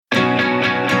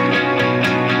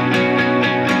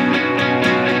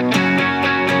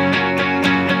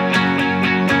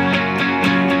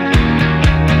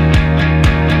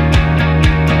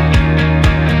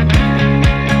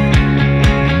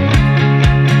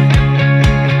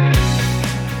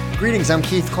Greetings,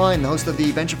 I'm Keith Klein, the host of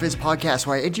the VentureFizz podcast,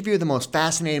 where I interview the most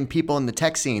fascinating people in the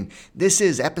tech scene. This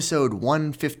is episode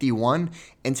 151,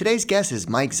 and today's guest is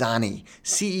Mike Zani,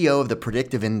 CEO of the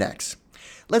Predictive Index.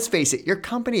 Let's face it, your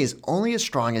company is only as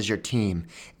strong as your team,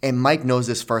 and Mike knows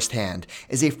this firsthand.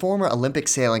 As a former Olympic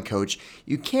sailing coach,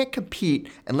 you can't compete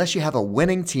unless you have a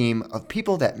winning team of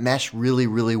people that mesh really,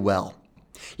 really well.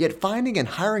 Yet finding and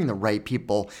hiring the right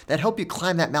people that help you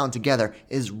climb that mountain together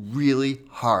is really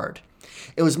hard.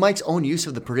 It was Mike's own use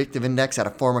of the Predictive Index at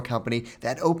a former company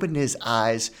that opened his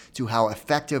eyes to how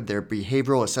effective their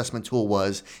behavioral assessment tool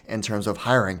was in terms of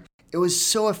hiring. It was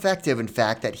so effective, in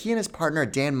fact, that he and his partner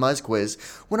Dan Musquiz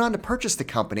went on to purchase the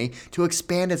company to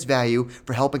expand its value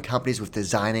for helping companies with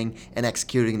designing and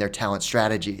executing their talent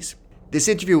strategies. This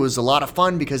interview was a lot of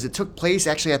fun because it took place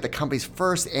actually at the company's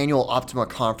first annual Optima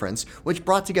conference, which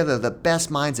brought together the best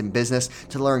minds in business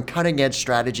to learn cutting-edge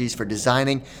strategies for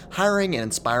designing, hiring, and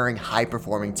inspiring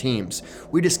high-performing teams.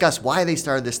 We discussed why they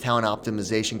started this talent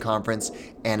optimization conference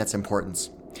and its importance.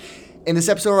 In this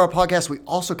episode of our podcast, we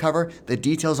also cover the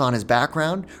details on his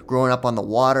background, growing up on the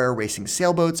water, racing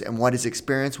sailboats, and what his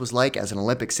experience was like as an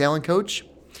Olympic sailing coach,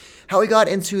 how he got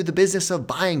into the business of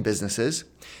buying businesses,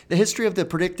 the history of the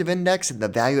Predictive Index and the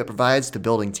value it provides to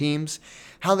building teams,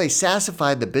 how they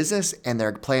SaaSified the business and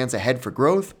their plans ahead for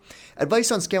growth,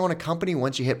 advice on scaling a company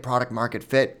once you hit product market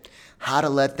fit, how to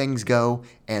let things go,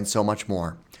 and so much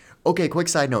more. Okay, quick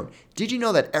side note. Did you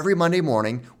know that every Monday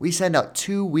morning we send out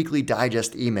 2 weekly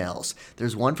digest emails?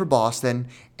 There's one for Boston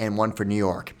and one for New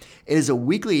York. It is a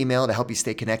weekly email to help you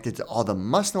stay connected to all the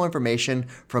must-know information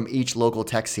from each local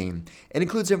tech scene. It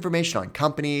includes information on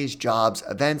companies, jobs,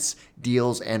 events,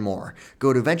 deals, and more.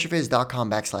 Go to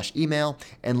venturefizz.com/email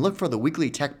and look for the weekly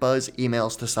Tech Buzz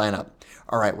emails to sign up.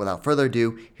 All right, without further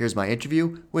ado, here's my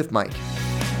interview with Mike.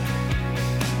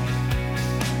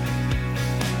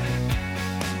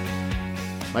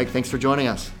 Mike, thanks for joining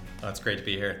us. Oh, it's great to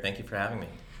be here. Thank you for having me.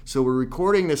 So we're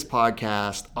recording this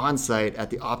podcast on site at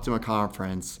the Optima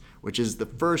conference, which is the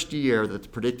first year that the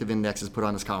Predictive Index has put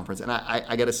on this conference. And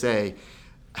I got to say,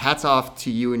 hats off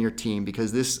to you and your team,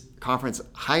 because this conference,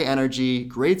 high energy,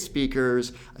 great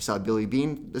speakers. I saw Billy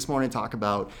Bean this morning talk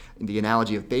about the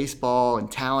analogy of baseball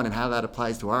and talent and how that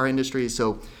applies to our industry.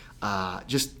 So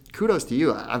just kudos to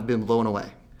you. I've been blown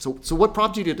away. So what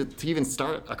prompted you to even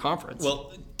start a conference?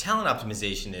 Well, talent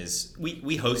optimization is,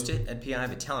 we host it at PI,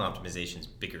 but talent optimization is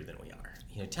bigger than we are.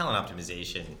 Talent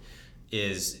optimization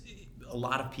is, a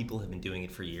lot of people have been doing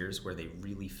it for years, where they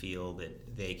really feel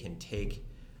that they can take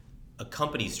a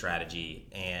company strategy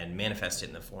and manifest it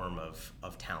in the form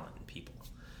of talent and people.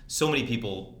 So many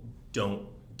people don't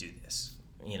do this.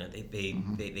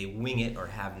 They wing it or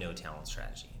have no talent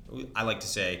strategy. I like to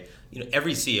say,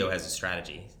 every CEO has a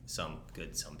strategy, some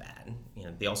good, some bad.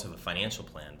 They also have a financial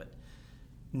plan, but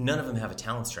none of them have a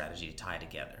talent strategy to tie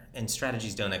together. And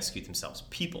strategies don't execute themselves.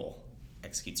 People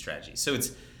execute strategies. So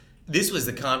this was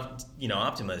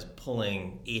Optima is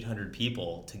pulling 800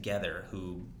 people together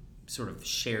who sort of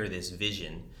share this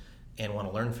vision and want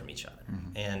to learn from each other.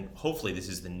 Mm-hmm. And hopefully this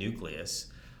is the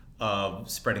nucleus of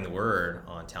spreading the word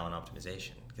on talent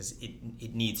optimization, because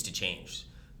it needs to change.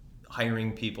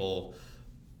 Hiring people,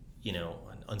 an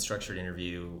unstructured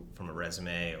interview from a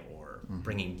resume, or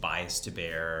bringing bias to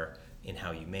bear in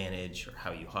how you manage or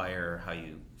how you hire, how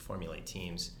you formulate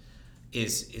teams,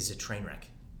 is a train wreck.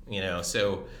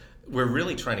 So we're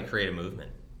really trying to create a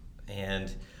movement,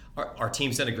 and our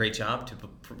team's done a great job to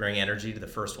bring energy to the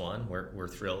first one. We're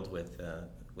thrilled with the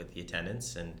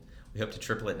attendance, and we hope to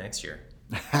triple it next year.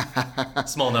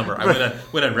 Small number. I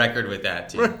went on record with that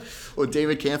too. Well,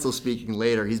 David Cancel's speaking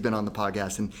later. He's been on the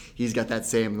podcast, and he's got that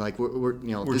same we're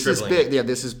this is tripling big. It. Yeah,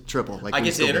 this is triple. I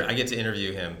get to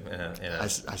interview him. I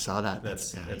saw that.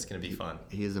 That's going to be fun.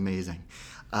 He is amazing.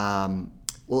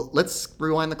 Well, let's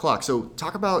rewind the clock. So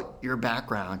talk about your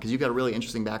background, because you've got a really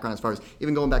interesting background as far as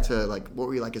even going back to what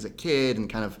were you like as a kid, and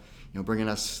kind of bringing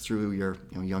us through your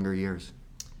younger years.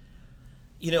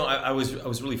 I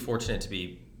was really fortunate to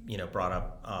be brought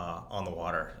up on the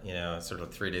water. Sort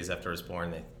of 3 days after I was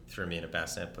born, they threw me in a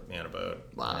bassinet, put me on a boat.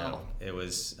 Wow. It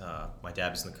was, my dad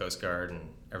was in the Coast Guard, and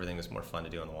everything was more fun to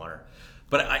do on the water.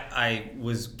 But I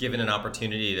was given an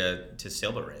opportunity to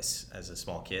sailboat race as a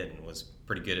small kid, and was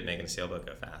pretty good at making a sailboat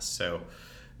go fast. So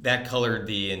that colored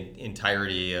the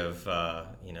entirety of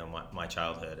my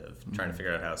childhood of trying to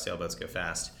figure out how sailboats go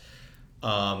fast.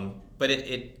 But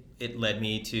it led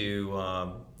me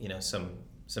to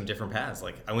some different paths.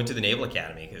 Like, I went to the Naval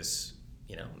Academy because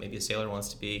maybe a sailor wants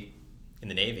to be in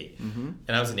the Navy, and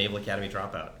I was a Naval Academy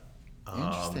dropout.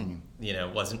 Interesting.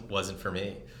 Wasn't for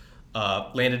me.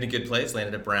 Landed in a good place,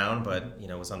 landed at Brown, but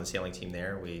was on the sailing team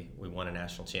there. We won a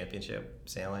national championship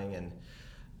sailing,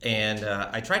 and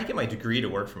I tried to get my degree to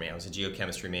work for me. I was a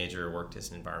geochemistry major, worked as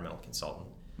an environmental consultant.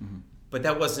 Mm-hmm. But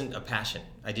that wasn't a passion.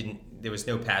 There was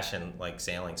no passion like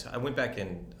sailing. So I went back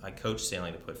and I coached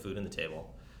sailing to put food on the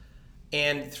table.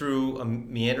 And through a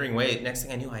meandering way, next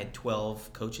thing I knew, I had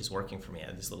 12 coaches working for me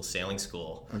at this little sailing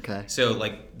school. Okay. So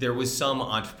there was some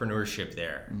entrepreneurship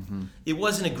there. Mm-hmm. It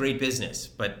wasn't a great business,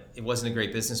 but it wasn't a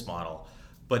great business model.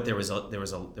 But there was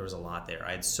a lot there.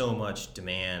 I had so much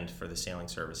demand for the sailing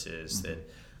services that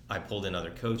I pulled in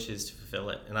other coaches to fulfill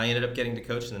it, and I ended up getting to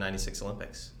coach in the '96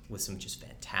 Olympics with some just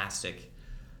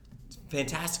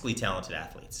fantastically talented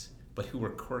athletes, but who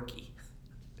were quirky.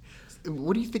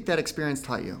 What do you think that experience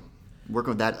taught you?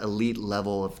 Working with that elite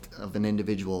level of an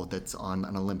individual that's on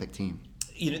an Olympic team.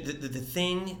 The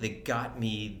thing that got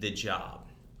me the job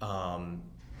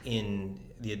in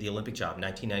the Olympic job,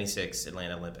 1996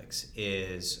 Atlanta Olympics,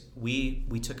 is we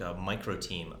took a micro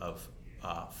team of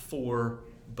 4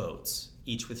 boats,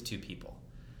 each with 2 people.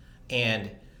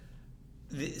 And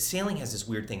sailing has this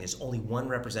weird thing. There's only one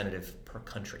representative per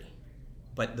country.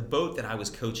 But the boat that I was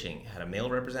coaching had a male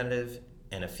representative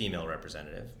and a female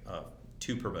representative,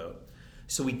 2 per boat.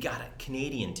 So we got a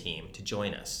Canadian team to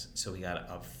join us. So we got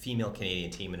a female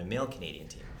Canadian team and a male Canadian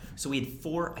team. So we had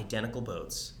 4 identical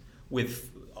boats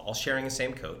with all sharing the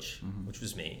same coach, which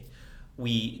was me.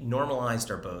 We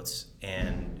normalized our boats,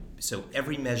 and so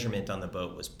every measurement on the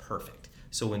boat was perfect.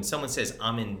 So when someone says,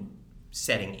 I'm in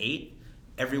setting 8,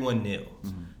 everyone knew.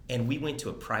 Mm-hmm. And we went to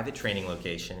a private training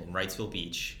location in Wrightsville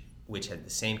Beach, which had the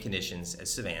same conditions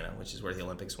as Savannah, which is where the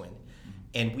Olympics went. Mm-hmm.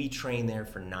 And we trained there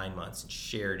for 9 months and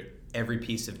shared every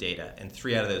piece of data. And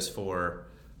 3 out of those 4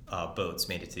 boats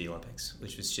made it to the Olympics,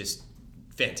 which was just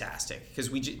fantastic because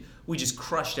we just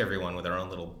crushed everyone with our own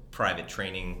little private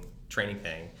training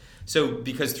thing. So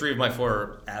because 3 of my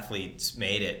 4 athletes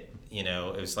made it,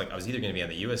 it was like I was either going to be on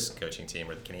the U.S. coaching team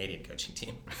or the Canadian coaching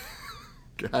team.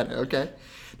 Got it. Okay.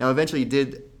 Now, eventually, you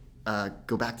did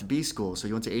go back to B school, so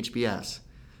you went to HBS.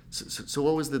 So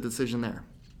what was the decision there?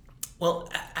 Well,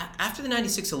 after the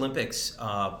 '96 Olympics,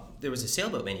 there was a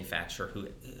sailboat manufacturer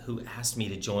who asked me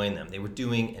to join them. They were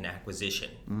doing an acquisition,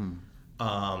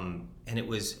 and it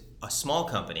was a small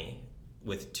company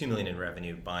with $2 million in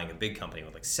revenue buying a big company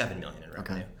with like $7 million in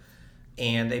revenue. Okay.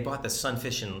 And they bought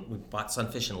we bought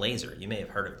Sunfish and Laser. You may have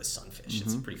heard of the Sunfish. Mm-hmm.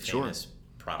 It's a pretty famous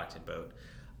product and boat.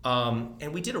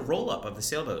 And we did a roll-up of the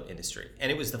sailboat industry.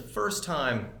 And it was the first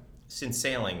time since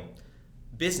sailing,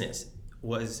 business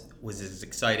was as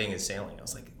exciting as sailing. I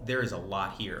was like, there is a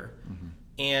lot here. Mm-hmm.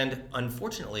 And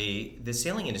unfortunately, the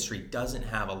sailing industry doesn't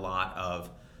have a lot of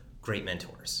great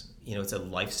mentors. It's a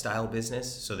lifestyle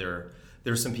business. So there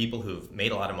are some people who've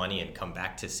made a lot of money and come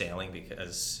back to sailing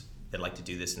because they'd like to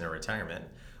do this in their retirement.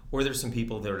 Or there's some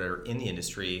people that are in the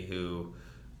industry who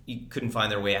couldn't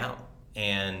find their way out.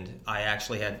 And I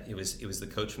actually it was the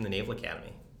coach from the Naval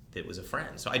Academy that was a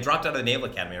friend. So I dropped out of the Naval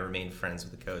Academy. I remained friends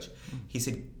with the coach. He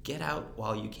said, get out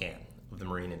while you can of the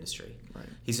marine industry. Right.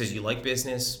 He says, you like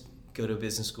business, go to a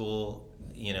business school,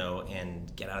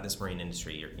 and get out of this marine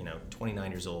industry. You're,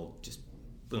 29 years old, just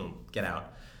boom, get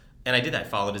out. And I did that,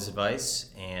 followed his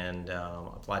advice, and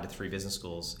applied to 3 business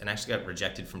schools, and actually got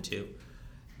rejected from 2.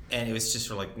 And it was just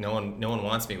sort of like no one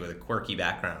wants me with a quirky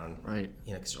background, right?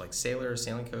 Because they're like sailor,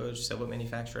 sailing coach, sailboat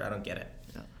manufacturer. I don't get it.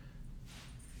 Yeah.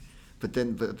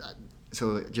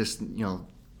 So just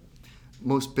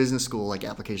most business school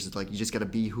applications, you just got to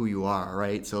be who you are,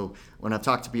 right? So when I've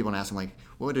talked to people and asked them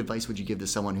what advice would you give to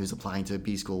someone who's applying to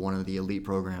B school, one of the elite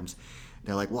programs?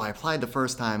 They're like, well, I applied the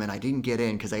first time and I didn't get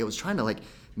in because I was trying to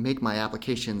make my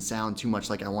application sound too much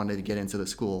like I wanted to get into the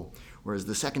school. Whereas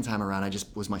the second time around, I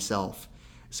just was myself.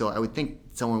 So I would think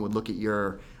someone would look at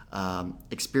your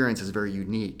experience as very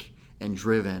unique and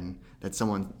driven, that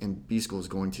someone in B school is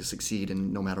going to succeed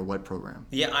in no matter what program.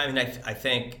 Yeah, I mean, I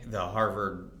thank the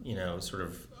Harvard,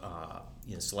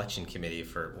 selection committee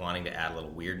for wanting to add a little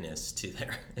weirdness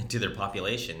to their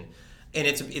population. And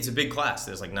it's a big class.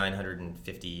 There's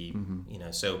 950,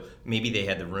 so maybe they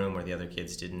had the room where the other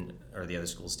kids didn't, or the other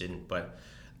schools didn't. But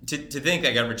to think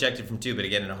I got rejected from 2, but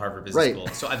again in a Harvard business school,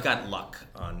 so I've got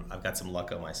some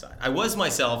luck on my side. I was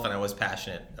myself, and I was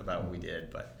passionate about what we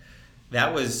did, but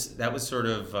that was sort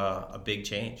of a big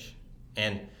change.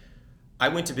 And I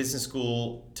went to business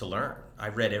school to learn. I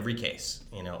read every case.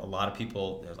 A lot of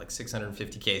people, there's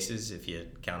 650 cases if you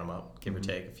count them up, give or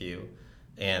take a few.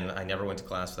 And I never went to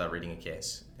class without reading a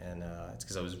case. And it's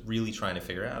because I was really trying to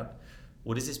figure out,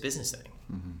 what is this business thing?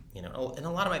 Mm-hmm. And a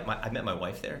lot of I met my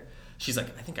wife there. She's like,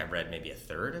 I think I read maybe a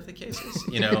third of the cases.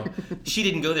 She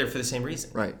didn't go there for the same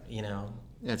reason. Right.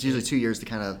 Yeah, it's usually 2 years to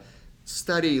kind of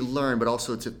study, learn, but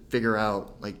also to figure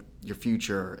out like your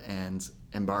future and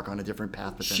embark on a different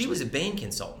path potentially. She was a Bain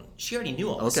consultant. She already knew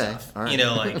all this stuff. All right. You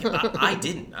know, like I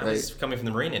didn't. I Right. was coming from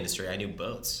the marine industry. I knew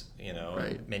boats, you know,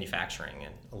 Right. and manufacturing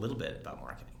and a little bit about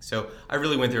marketing. So I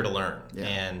really went there to learn. Yeah.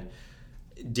 And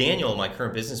Daniel, my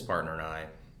current business partner, and I,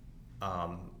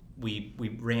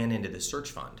 we ran into the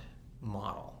search fund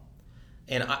model.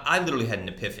 And I literally had an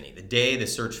epiphany. The day the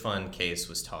search fund case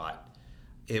was taught,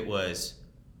 it was,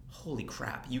 holy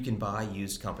crap, you can buy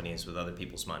used companies with other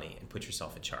people's money and put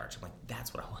yourself in charge. I'm like,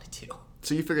 that's what I want to do.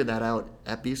 So you figured that out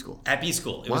at B school? At B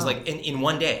school. It Wow. was like in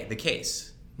one day, the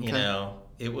case. You Okay. know,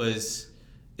 it was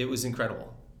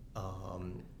incredible.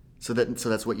 So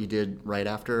that's what you did right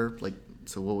after? Like,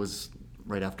 so what was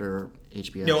right after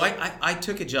HBS? No, I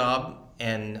took a job,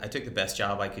 and I took the best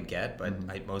job I could get, but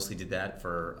I mostly did that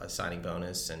for a signing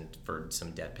bonus and for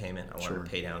some debt payment. I wanted to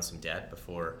pay down some debt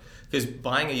before, because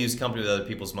buying a used company with other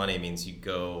people's money means you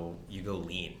go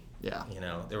lean. Yeah. You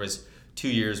know, there was 2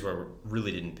 years where we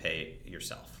really didn't pay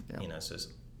yourself. Yeah. You know, so it's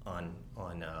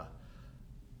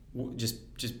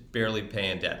just barely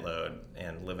paying debt load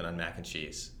and living on mac and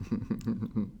cheese.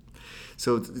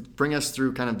 So bring us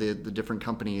through kind of the different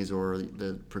companies or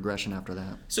the progression after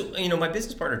that. So, you know, my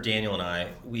business partner Daniel and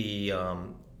I, we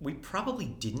probably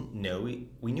didn't know,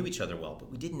 we knew each other well,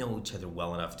 but we didn't know each other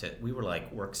well enough we were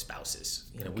like work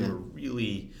spouses. You know, we were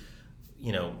really,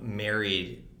 you know,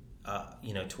 married,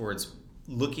 you know, towards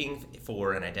looking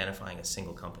for and identifying a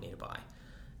single company to buy.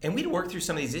 And we'd work through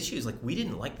some of these issues. Like, we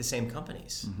didn't like the same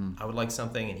companies. I would like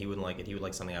something and he wouldn't like it. He would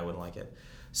like something, I wouldn't like it.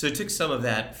 So it took some of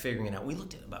that figuring it out. We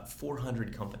looked at about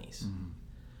 400 companies.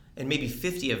 And maybe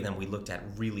 50 of them we looked at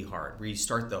really hard, where you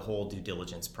start the whole due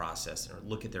diligence process and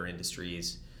look at their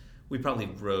industries. We probably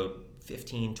wrote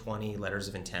 15, 20 letters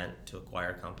of intent to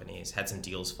acquire companies, had some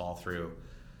deals fall through,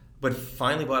 but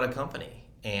finally bought a company.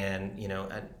 And, you know,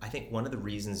 I think one of the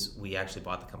reasons we actually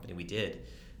bought the company we did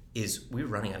is we were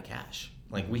running out of cash.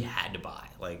 Like, we had to buy,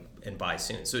 and buy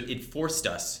soon. So it forced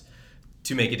us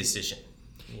to make a decision.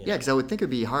 Yeah, because I would think it'd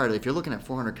be hard if you're looking at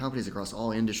 400 companies across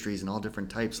all industries and all different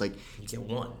types. Like, you get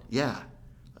one. Yeah,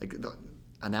 like the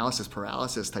analysis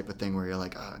paralysis type of thing, where you're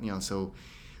like, you know. So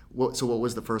what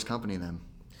was the first company then?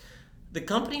 The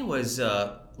company was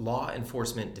Law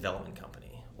Enforcement Development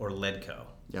Company, or LEDCO.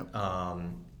 Yep.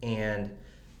 And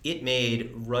it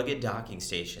made rugged docking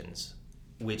stations,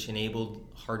 which enabled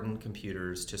hardened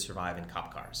computers to survive in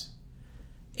cop cars.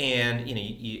 And you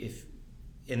know,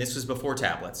 and this was before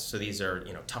tablets, so these are,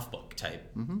 you know, tough book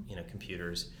type, you know,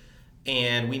 computers.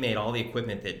 And we made all the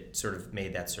equipment that sort of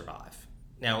made that survive.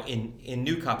 Now, in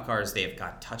new cop cars, they have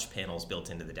got touch panels built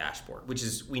into the dashboard, which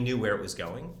is, we knew where it was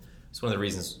going. It's one of the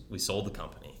reasons we sold the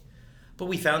company. But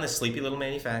we found this sleepy little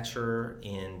manufacturer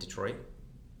in Detroit,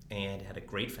 and had a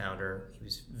great founder. He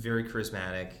was very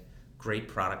charismatic, great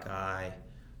product guy,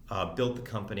 built the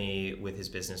company with his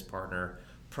business partner,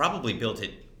 probably built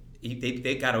it.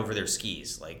 They got over their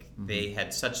skis. Like, they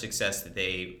had such success that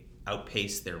they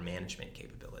outpaced their management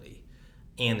capability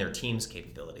and their team's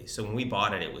capability. So when we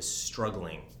bought it, it was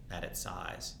struggling at its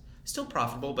size. Still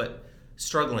profitable, but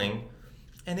struggling.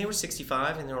 And they were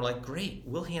 65, and they were like, great,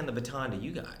 we'll hand the baton to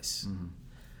you guys.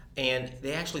 And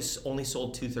they actually only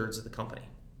sold 2/3 of the company.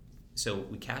 So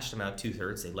we cashed them out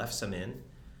 2/3. They left some in.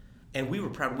 And we were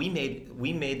proud. We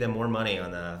made them more money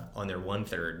on their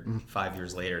 1/3 5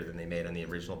 years later than they made on the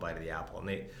original bite of the apple. And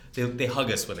they hug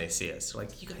us when they see us. They're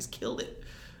like, you guys killed it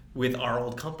with our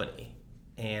old company.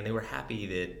 And they were happy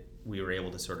that we were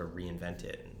able to sort of reinvent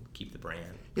it and keep the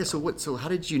brand. Yeah. So how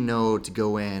did you know to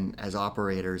go in as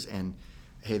operators and,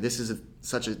 hey, this is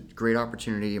such a great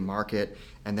opportunity to market,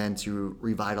 and then to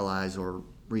revitalize or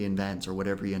reinvent or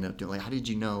whatever you end up doing? Like, how did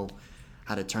you know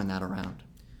how to turn that around?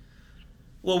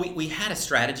 Well, we had a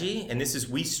strategy, and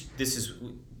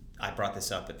I brought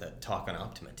this up at the talk on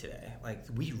Optima today. Like,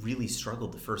 we really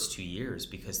struggled the first 2 years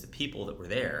because the people that were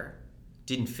there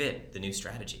didn't fit the new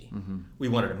strategy. We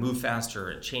wanted to move faster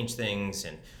and change things,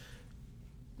 and,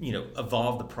 you know,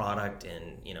 evolve the product,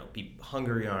 and, you know, be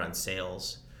hungrier on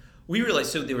sales. We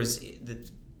realized, so there was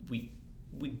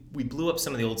we blew up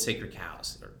some of the old sacred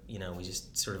cows. Or, you know, we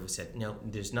just sort of said, no,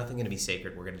 there's nothing going to be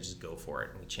sacred. We're going to just go for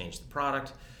it. And we changed the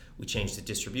product. We changed the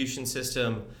distribution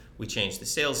system. We changed the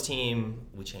sales team.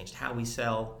 We changed how we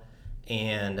sell.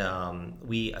 And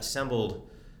we assembled,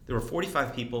 there were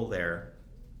 45 people there,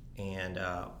 and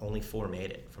only 4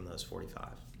 made it from those 45.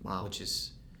 Wow.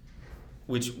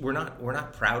 Which we're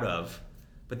not proud of,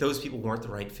 but those people weren't the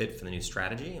right fit for the new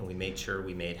strategy, and we made sure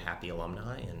we made happy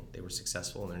alumni, and they were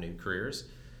successful in their new careers.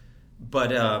 But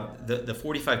the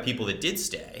 45 people that did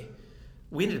stay,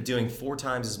 we ended up doing 4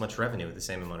 times as much revenue with the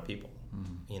same amount of people.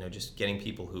 Just getting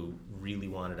people who really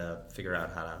wanted to figure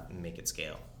out how to make it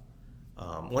scale.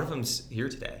 One of them's here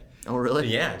today. Oh, really?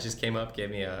 Yeah, just came up, gave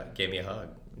me a hug.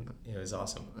 It was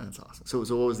awesome. That's awesome. So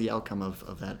what was the outcome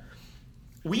of that?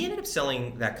 We ended up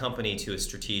selling that company to a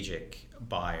strategic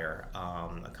buyer,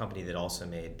 a company that also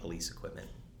made police equipment.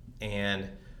 And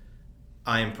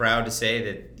I am proud to say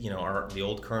that the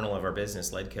old kernel of our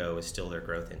business, Ledco, is still their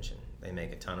growth engine. They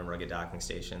make a ton of rugged docking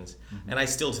stations, and I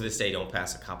still to this day don't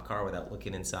pass a cop car without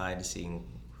looking inside to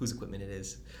seeing whose equipment it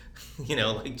is.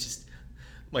 Just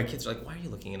my kids are like, "Why are you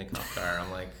looking in a cop car?"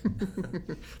 I'm like,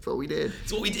 "That's what we did."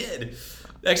 It's what we did.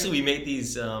 Actually, we made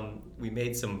these. We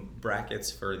made some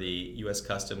brackets for the U.S.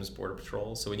 Customs Border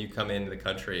Patrol. So when you come into the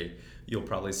country, you'll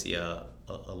probably see a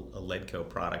Ledco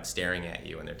product staring at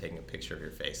you, and they're taking a picture of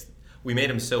your face. We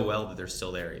made them so well that they're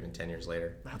still there even 10 years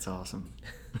later. That's awesome.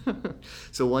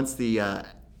 So once the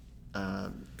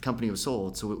company was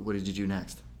sold, so what did you do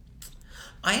next?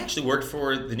 I actually worked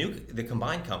for the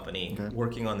combined company,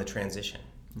 working on the transition.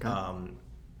 Okay.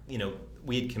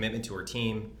 We had commitment to our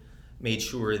team, made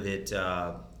sure that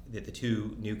the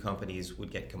 2 new companies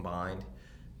would get combined,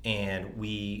 and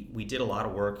we did a lot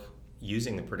of work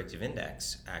using the Predictive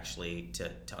Index actually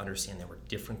to understand there were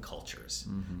different cultures.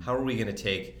 How are we going to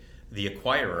take the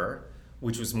acquirer,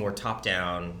 which was more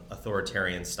top-down,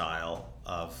 authoritarian style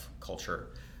of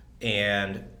culture,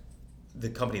 and the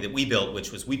company that we built,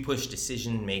 which was we pushed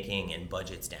decision-making and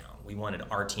budgets down. We wanted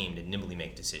our team to nimbly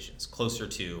make decisions, closer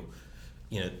to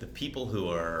the people who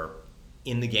are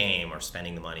in the game are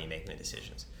spending the money, making the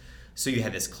decisions. So you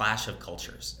had this clash of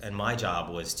cultures, and my job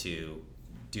was to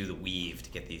do the weave to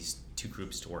get these 2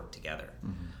 groups to work together.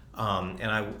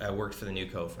 And I worked for the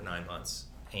NewCo for 9 months,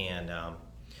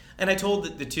 and I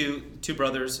told the two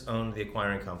brothers owned the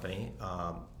acquiring company,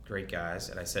 great guys,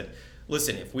 and I said,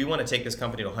 listen, if we want to take this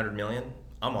company to 100 million,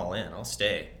 I'm all in. I'll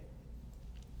stay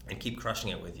and keep crushing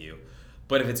it with you.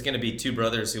 But if it's going to be 2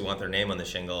 brothers who want their name on the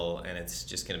shingle and it's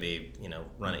just going to be,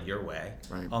 run it your way,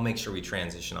 right, I'll make sure we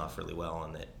transition off really well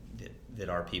and that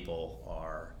our people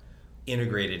are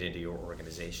integrated into your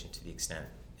organization to the extent.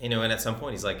 And at some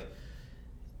point he's like,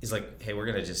 hey, we're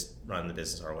going to just run the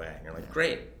business our way. And you're like,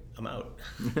 great, I'm out.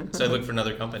 So I looked for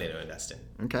another company to invest in.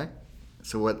 Okay.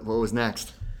 So what was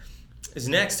next?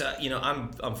 Next,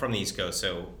 I'm from the East Coast,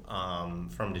 so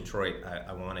from Detroit,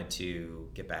 I wanted to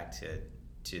get back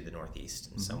to the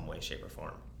Northeast in some way, shape, or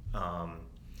form.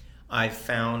 I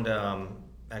found,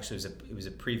 actually it was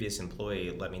a previous employee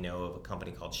let me know of a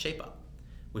company called ShapeUp,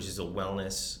 which is a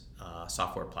wellness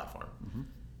software platform.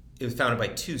 It was founded by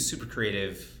 2 super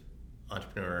creative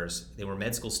entrepreneurs. They were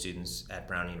med school students at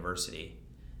Brown University,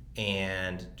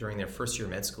 and during their first year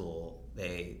of med school,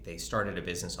 they started a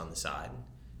business on the side,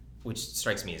 which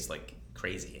strikes me as like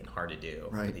crazy and hard to do.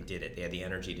 Right. But they did it. They had the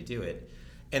energy to do it.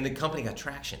 And the company got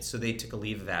traction. So they took a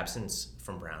leave of absence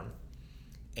from Brown.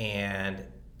 And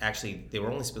actually, they were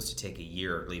only supposed to take a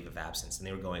year leave of absence, and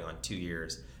they were going on 2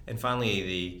 years. And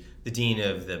finally, the dean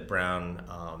of the Brown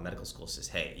Medical School says,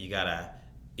 hey, you got to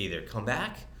either come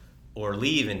back or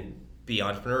leave and be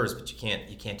entrepreneurs, but you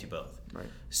can't do both. Right.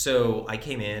 So I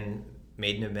came in,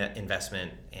 made an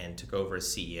investment, and took over as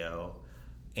CEO.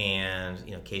 And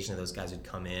occasionally those guys would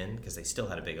come in because they still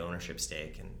had a big ownership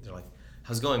stake, and they're like,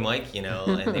 how's it going, Mike? And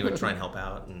they would try and help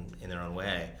out in their own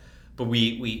way. But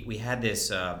we had this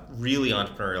really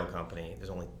entrepreneurial company. There's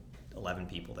only 11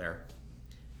 people there,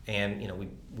 and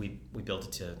we built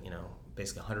it to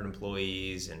basically 100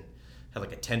 employees and had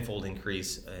like a 10-fold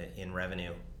increase in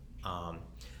revenue.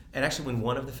 And actually, when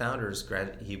one of the founders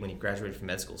when he graduated from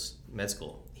med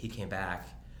school, he came back,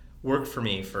 worked for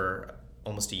me for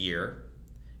almost a year.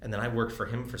 And then I worked for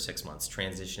him for 6 months,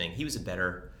 transitioning. He was a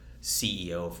better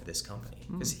CEO for this company.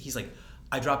 Because he's like,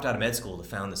 I dropped out of med school to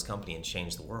found this company and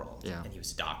change the world. Yeah. And he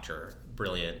was a doctor,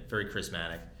 brilliant, very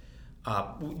charismatic,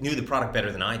 knew the product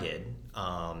better than I did.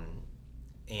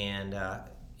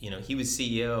 He was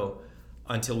CEO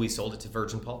until we sold it to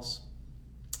Virgin Pulse.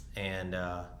 And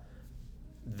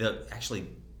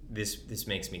this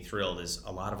makes me thrilled, is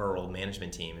a lot of our old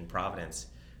management team in Providence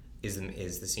is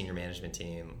the senior management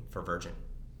team for Virgin.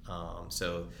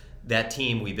 So that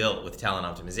team we built with talent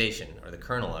optimization, or the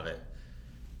kernel of it,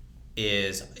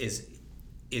 is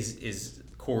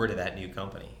core to that new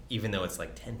company, even though it's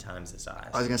like 10 times the size.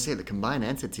 I was gonna say the combined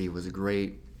entity was a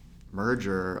great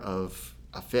merger of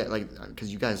a fit,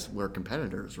 because you guys were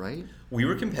competitors, right? We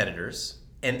were competitors,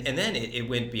 and then it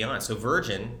went beyond. So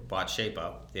Virgin bought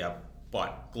ShapeUp, they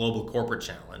bought Global Corporate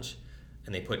Challenge,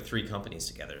 and they put 3 companies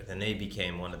together. Then they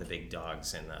became one of the big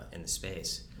dogs in the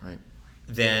space. Right.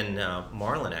 Then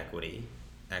Marlin Equity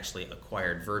actually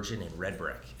acquired Virgin and Red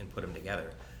Brick and put them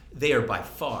together. They are by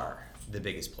far the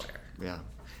biggest player. Yeah.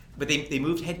 But they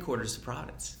moved headquarters to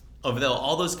Providence. Of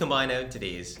all those combined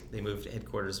entities, they moved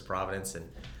headquarters to Providence, and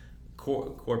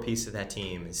core piece of that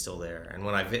team is still there. And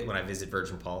when I visit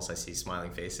Virgin Pulse, I see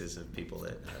smiling faces of people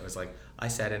that I was like, I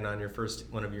sat in on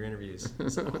one of your interviews.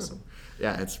 It's awesome.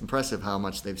 Yeah, it's impressive how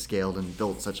much they've scaled and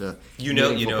built such a you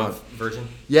know of Virgin?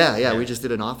 Yeah, we just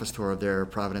did an office tour of their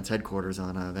Providence headquarters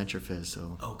on VentureFizz.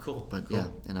 So oh, cool. But cool. Yeah,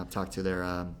 and I've talked to their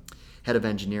head of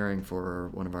engineering for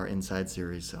one of our Inside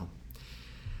series. So.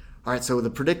 All right, so the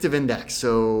Predictive Index.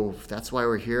 So that's why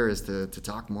we're here, is to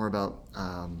talk more about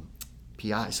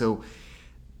PI. So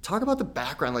talk about the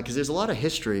background, because there's a lot of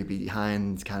history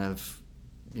behind kind of,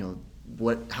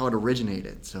 how it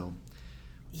originated. So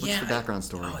what's the background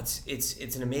story? Oh,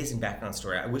 it's an amazing background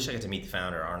story. I wish I got to meet the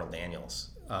founder, Arnold Daniels.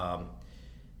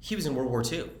 He was in World War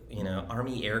II,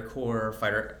 Army Air Corps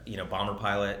fighter, bomber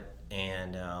pilot,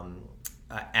 and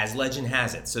as legend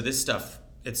has it. So this stuff,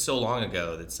 it's so long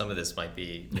ago that some of this might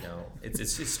be, it's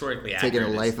historically accurate. Taking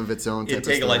a life of its own.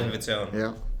 Take a life of its own.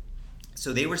 Yeah.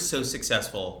 So they were so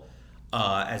successful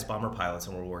as bomber pilots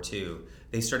in World War II.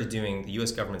 The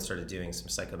U.S. government started doing some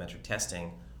psychometric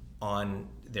testing on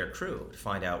their crew to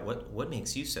find out what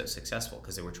makes you so successful,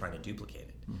 because they were trying to duplicate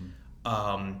it.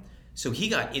 Mm-hmm. So he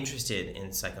got interested in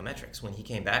psychometrics. When he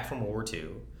came back from World War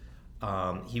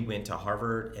II, he went to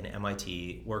Harvard and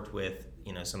MIT, worked with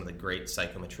some of the great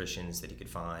psychometricians that he could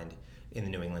find in the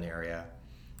New England area.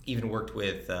 Even worked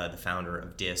with the founder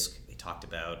of DISC. They talked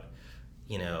about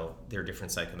their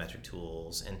different psychometric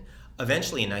tools, and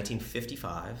eventually in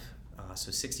 1955, so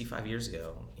 65 years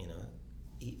ago,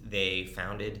 they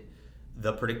founded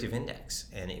the Predictive Index,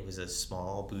 and it was a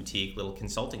small boutique little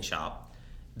consulting shop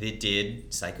that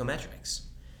did psychometrics,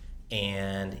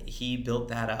 and he built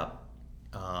that up.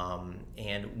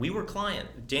 And we were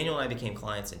Daniel and I became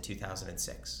clients in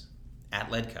 2006 at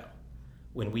Ledco,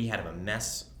 when we had a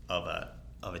mess of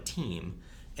a team,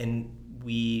 and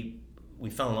we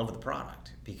fell in love with the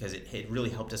product because it really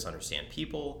helped us understand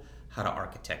people, how to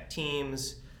architect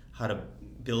teams, how to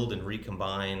build and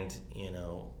recombine,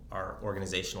 our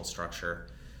organizational structure.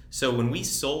 So when we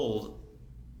sold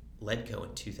Ledco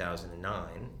in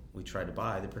 2009, we tried to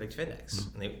buy the Predictive Index,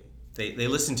 mm-hmm. and they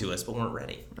listened to us but weren't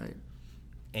ready. Right.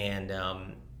 And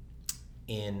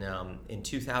in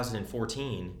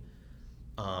 2014,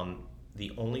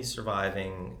 the only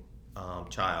surviving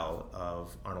child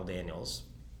of Arnold Daniels,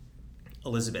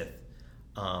 Elizabeth,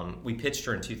 we pitched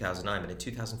her in 2009, but in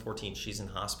 2014 she's in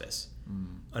hospice.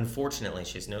 Mm. Unfortunately,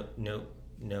 she has no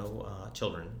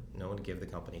children, no one to give the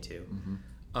company to.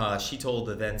 Mm-hmm. She told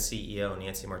the then CEO,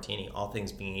 Nancy Martini, all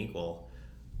things being equal,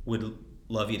 would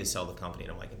love you to sell the company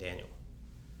to Mike and Daniel.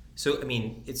 So,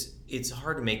 it's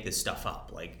hard to make this stuff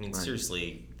up. Right.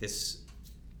 Seriously, this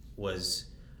was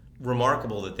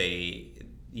remarkable that they,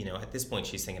 at this point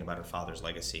she's thinking about her father's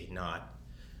legacy, not,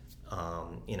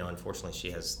 unfortunately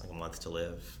she has a month to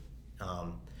live.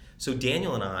 So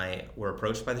Daniel and I were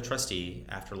approached by the trustee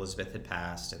after Elizabeth had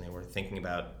passed, and they were thinking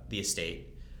about the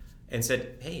estate, and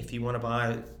said, hey, if you want to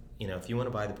buy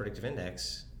the Predictive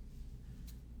Index,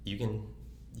 you can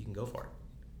go for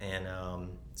it. And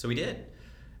so we did.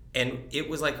 And it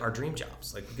was like our dream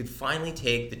jobs. We could finally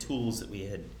take the tools that we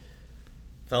had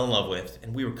fell in love with,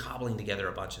 and we were cobbling together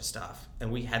a bunch of stuff.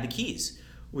 And we had the keys.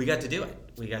 We got to do it.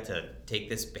 We got to take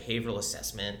this behavioral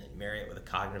assessment and marry it with a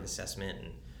cognitive assessment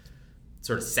and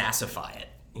sort of sassify it,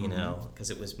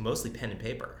 because it was mostly pen and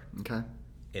paper. Okay.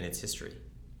 In its history.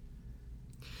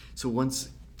 So once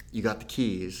you got the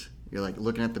keys, you're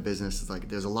looking at the business, it's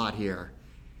there's a lot here.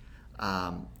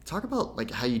 Talk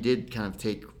about how you did kind of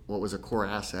take what was a core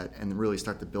asset and really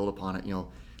start to build upon it,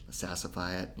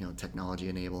 sassify it, technology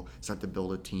enable, start to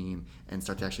build a team and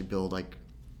start to actually build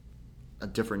a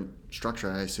different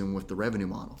structure, I assume, with the revenue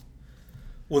model.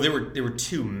 Well, there were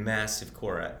two massive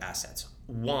core assets.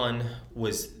 One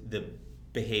was the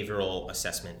behavioral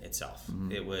assessment itself.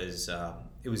 Mm-hmm. It was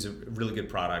a really good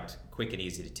product, quick and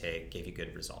easy to take, gave you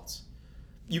good results.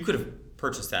 You could have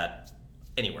purchased that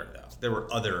anywhere, though. There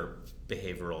were other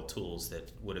behavioral tools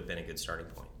that would have been a good starting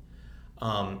point.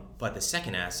 But the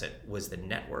second asset was the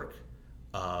network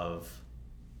of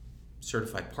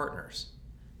certified partners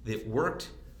that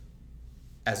worked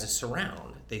as a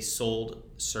surround. They sold,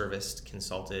 serviced,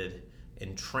 consulted,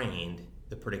 and trained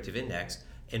the Predictive Index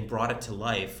and brought it to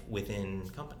life within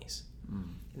companies. Mm.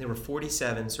 And there were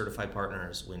 47 certified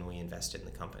partners when we invested in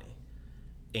the company.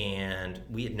 And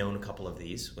we had known a couple of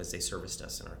these as they serviced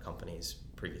us in our companies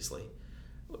previously.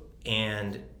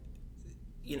 And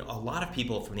a lot of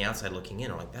people from the outside looking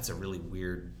in are that's a really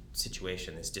weird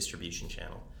situation, this distribution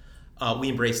channel. We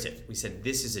embraced it. We said,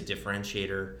 this is a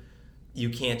differentiator. You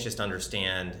can't just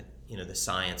understand, the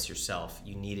science yourself.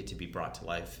 You need it to be brought to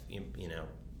life.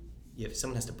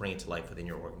 Someone has to bring it to life within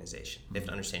your organization. They have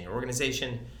to understand your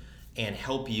organization and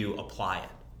help you apply it.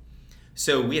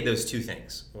 So we had those two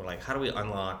things. We're like, how do we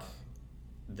unlock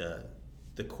the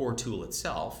core tool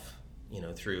itself,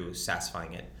 through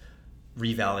SaaSifying it,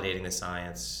 revalidating the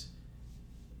science,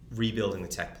 rebuilding the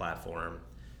tech platform.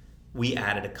 We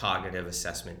added a cognitive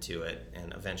assessment to it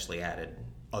and eventually added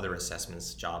other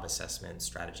assessments, job assessment,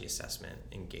 strategy assessment,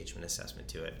 engagement assessment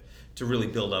to it to really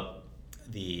build up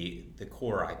the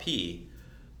core IP.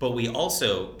 But we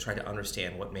also tried to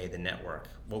understand what made the network,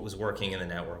 what was working in the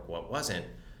network, what wasn't.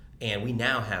 And we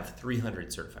now have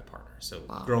 300 certified partners. So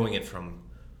growing it from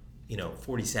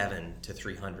 47 to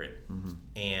 300.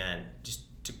 And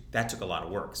that took a lot of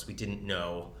work. So we didn't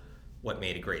know what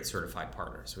made a great certified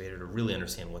partner. So we had to really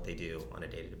understand what they do on a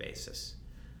day-to-day basis.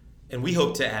 And we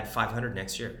hope to add 500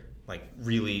 next year. Like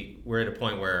really, we're at a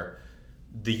point where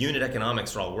the unit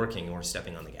economics are all working and we're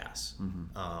stepping on the gas.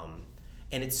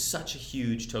 And it's such a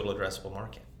huge total addressable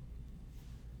market.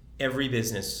 Every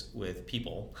business with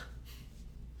people,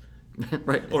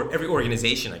 right, or every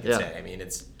organization, I could say. I mean,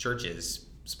 it's churches,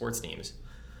 sports teams.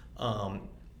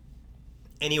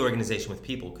 Any organization with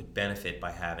people could benefit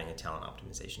by having a talent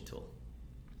optimization tool.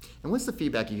 And what's the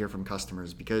feedback you hear from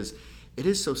customers? Because it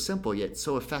is so simple yet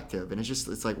so effective, and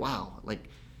it's like, wow, like,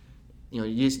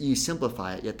 you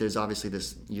simplify it, yet there's obviously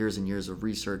this years and years of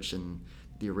research, and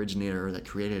the originator that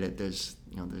created it, there's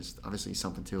obviously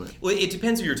something to it. Well, it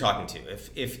depends who you're talking to.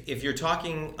 If you're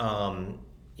talking,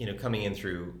 coming in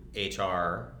through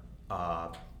HR,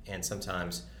 and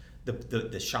sometimes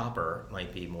the shopper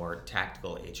might be more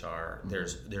tactical HR.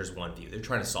 There's one view. They're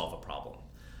trying to solve a problem.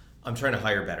 I'm trying to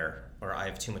hire better, or I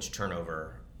have too much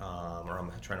turnover, or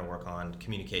I'm trying to work on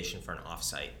communication for an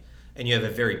offsite. And you have a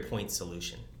very point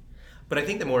solution. But I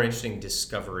think the more interesting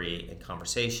discovery and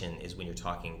conversation is when you're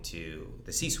talking to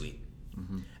the C-suite.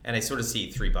 And I sort of see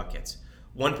three buckets.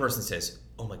 One person says,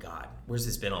 oh my God, where's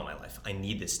this been all my life? I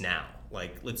need this now.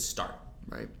 Like, let's start.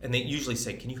 Right. And they usually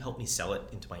say, can you help me sell it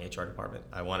into my HR department?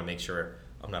 I want to make sure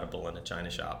I'm not a bull in a china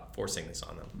shop forcing this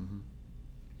on them.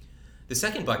 The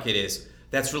second bucket is,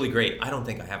 that's really great. I don't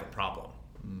think I have a problem.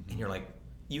 And you're like,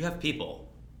 you have people.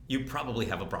 You probably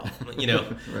have a problem.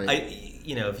 Right.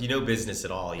 If you know business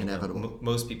at all,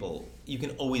 most people, you can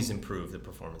always improve the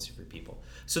performance of your people.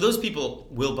 So those people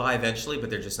will buy eventually, but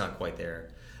they're just not quite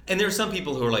there. And there are some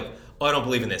people who are like, oh, I don't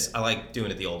believe in this. I like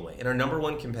doing it the old way. And our number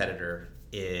one competitor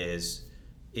is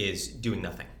doing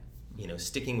nothing,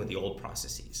 sticking with the old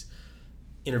processes,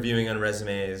 interviewing on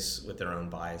resumes with their own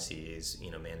biases,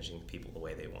 managing people the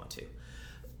way they want to.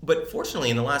 But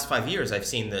fortunately, in the last 5 years, I've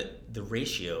seen the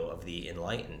ratio of the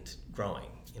enlightened growing.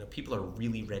 People are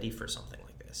really ready for something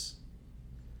like this.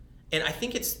 And I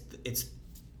think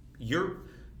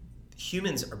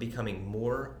humans are becoming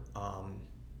more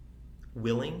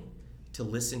willing to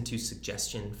listen to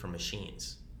suggestion from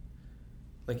machines.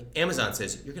 Like Amazon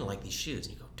says, you're going to like these shoes.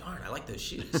 And you go, darn, I like those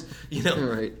shoes.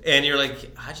 Right. And you're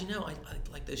like, how'd you know I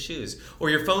like those shoes? Or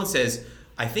your phone says,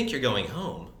 I think you're going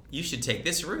home. You should take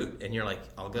this route. And you're like,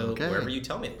 I'll go wherever you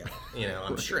tell me to go.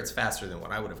 I'm sure it's faster than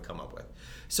what I would have come up with.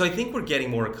 So I think we're getting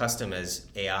more accustomed as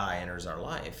AI enters our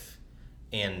life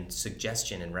and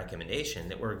suggestion and recommendation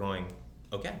that we're going,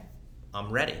 okay,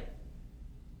 I'm ready.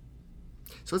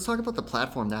 So let's talk about the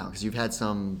platform now, because you've had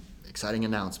some exciting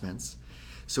announcements.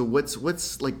 So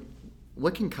what's like,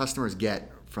 what can customers get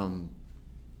from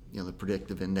the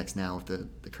Predictive Index now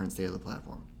with the current state of the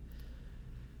platform?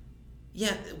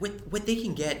 Yeah, what they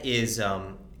can get is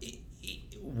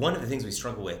one of the things we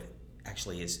struggle with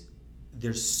actually is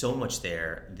there's so much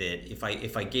there that if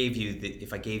I gave you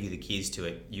the keys to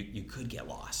it, you could get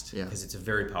lost because it's a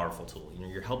very powerful tool.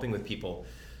 You're helping with people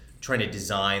trying to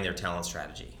design their talent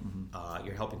strategy.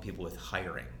 You're helping people with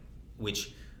hiring,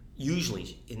 which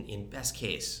usually in best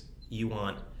case you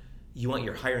want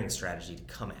your hiring strategy to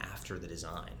come after the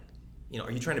design.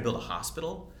 Are you trying to build a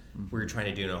hospital where you're trying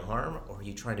to do no harm, or are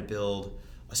you trying to build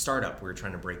a startup where you're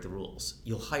trying to break the rules?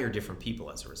 You'll hire different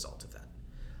people as a result of that.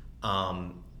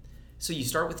 So you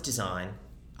start with design,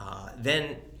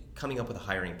 then coming up with a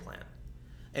hiring plan.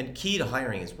 And key to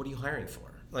hiring is, what are you hiring for?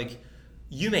 Like,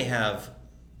 you may have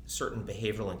certain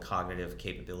behavioral and cognitive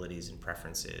capabilities and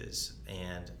preferences,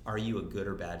 and are you a good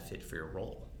or bad fit for your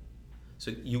role?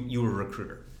 So you were a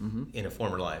recruiter in a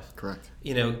former life. Correct.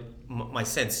 My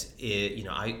sense is,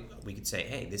 we could say,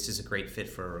 hey, this is a great fit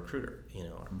for a recruiter.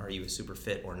 Are you a super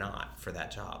fit or not for that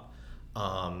job?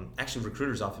 Actually,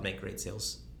 recruiters often make great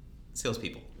sales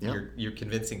salespeople. Yeah. You're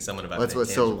convincing someone about That's an what.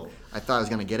 intangible. So I thought I was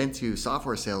going to get into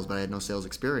software sales, but I had no sales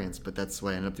experience. But that's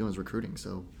what I ended up doing was recruiting.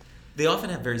 So They often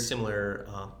have very similar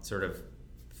sort of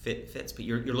fits, but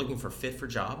you're looking for fit for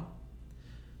job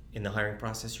in the hiring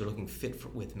process. You're looking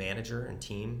with manager and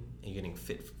team, and you're getting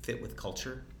fit with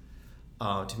culture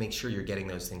to make sure you're getting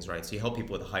those things right. So you help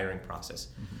people with the hiring process.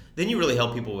 Mm-hmm. Then you really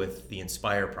help people with the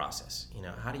inspire process.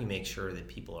 How do you make sure that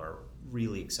people are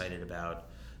really excited about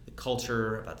the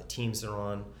culture, about the teams they're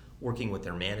on, working with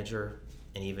their manager,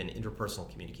 and even interpersonal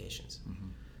communications. Mm-hmm.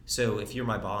 So if you're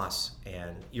my boss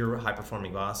and you're a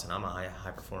high-performing boss and I'm a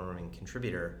high-performing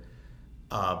contributor,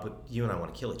 but you and I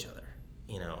want to kill each other,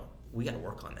 we got to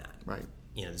work on that. Right.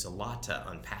 There's a lot to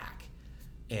unpack,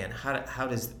 and how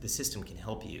does the system can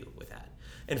help you with that.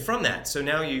 And from that, so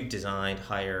now you've designed,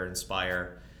 hire,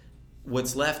 inspire.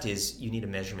 What's left is you need a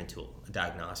measurement tool, a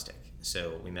diagnostic.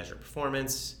 So we measure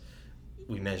performance,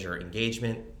 we measure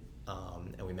engagement,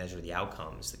 and we measure the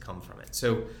outcomes that come from it.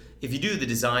 So if you do the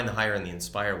design, the hire, and the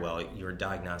inspire well, your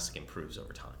diagnostic improves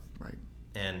over time. Right.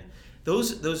 And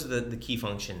those are the key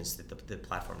functions that the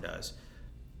platform does.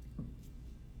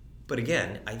 But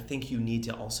again, I think you need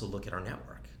to also look at our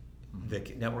network, mm-hmm.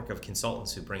 the network of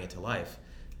consultants who bring it to life.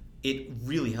 It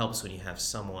really helps when you have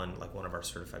someone like one of our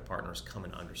certified partners come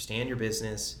and understand your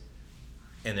business,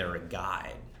 and they're a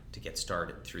guide to get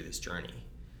started through this journey.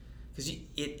 Because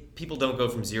people don't go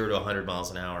from 0 to 100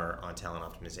 miles an hour on talent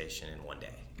optimization in one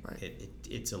day. Right.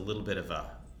 It's a little bit of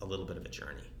a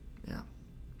journey. Yeah.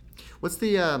 What's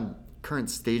the current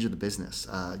stage of the business?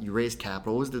 You raised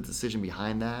capital. What was the decision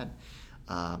behind that?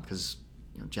 Because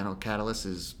General Catalyst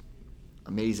is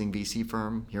amazing VC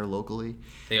firm here locally.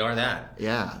 They are that.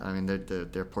 Yeah. I mean,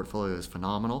 their portfolio is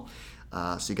phenomenal.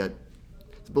 But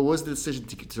what was the decision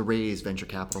to raise venture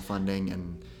capital funding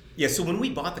and? Yeah, so when we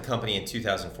bought the company in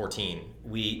 2014,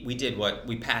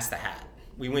 we passed the hat.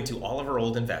 We went to all of our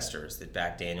old investors that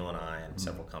backed Daniel and I and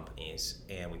several companies,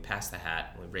 and we passed the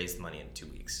hat and we raised the money in 2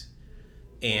 weeks.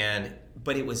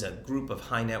 But it was a group of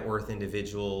high net worth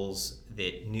individuals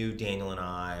that knew Daniel and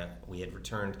I. We had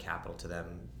returned capital to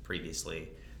them previously.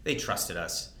 They trusted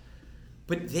us,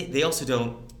 but they also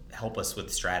don't help us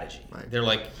with strategy. Right. They're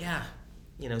like, yeah,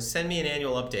 send me an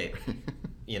annual update.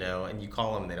 And you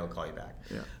call them and they don't call you back.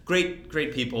 Yeah.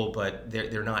 Great people, but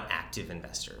they're not active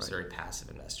investors. Right. They're very passive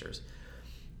investors.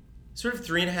 Sort of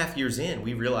 3.5 years in,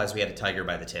 we realized we had a tiger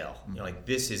by the tail. Mm-hmm.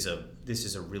 This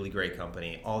is a really great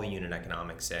company. All the unit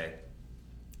economics say,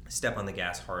 step on the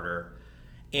gas harder.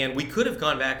 And we could have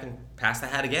gone back and passed the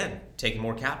hat again, taken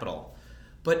more capital.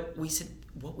 But we said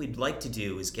what we'd like to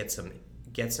do is get some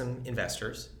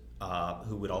investors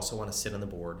who would also want to sit on the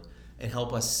board and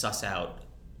help us suss out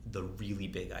the really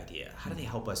big idea. How do they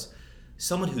help us?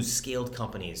 Someone who's scaled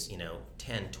companies,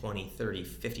 10, 20, 30,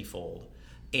 50-fold,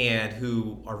 and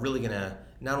who are really going to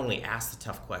not only ask the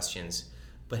tough questions,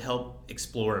 but help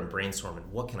explore and brainstorm and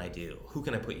what can I do? Who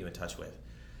can I put you in touch with?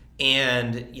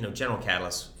 And, General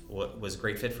Catalyst was a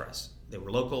great fit for us. They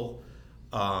were local.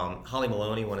 Holly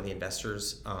Maloney, one of the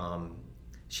investors,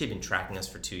 she had been tracking us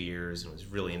for 2 years and was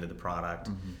really into the product.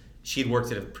 Mm-hmm. She had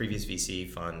worked at a previous VC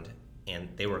fund, and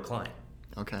they were a client.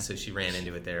 Okay. So she ran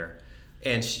into it there,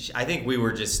 and I think we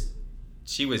were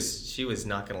she was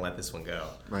not going to let this one go.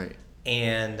 Right.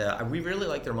 And we really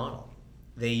like their model.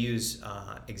 They use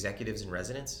executives in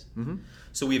residence. Mm-hmm.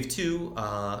 So we have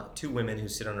two women who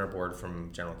sit on our board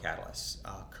from General Catalyst.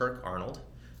 Kirk Arnold,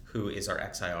 who is our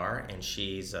XIR, and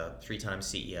she's a 3-time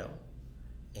CEO.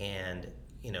 And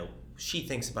she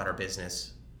thinks about our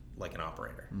business like an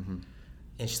operator. Mm-hmm.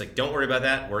 And she's like, "Don't worry about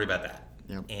that. Worry about that."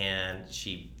 Yep. And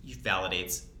she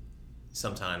validates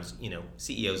sometimes,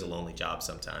 CEO's a lonely job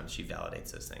sometimes. She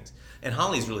validates those things. And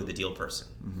Holly's really the deal person,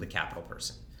 mm-hmm. the capital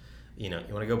person. You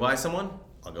want to go buy someone?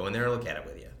 I'll go in there and look at it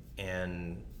with you.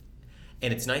 And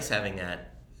it's nice having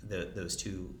those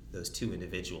two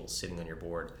individuals sitting on your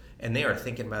board. And they are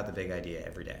thinking about the big idea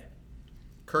every day.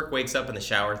 Kirk wakes up in the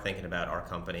shower thinking about our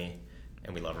company,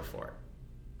 and we love her for it.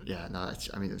 Yeah, no,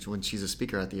 it's when she's a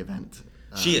speaker at the event.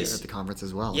 She is. At the conference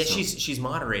as well. Yeah, so. she's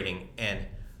moderating, and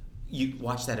you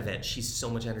watch that event. She's so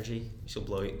much energy. She'll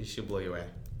blow you away.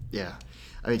 Yeah.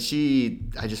 I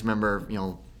just remember,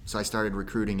 so I started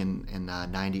recruiting in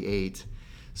 98.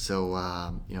 So,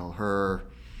 her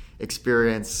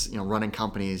experience, running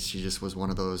companies, she just was one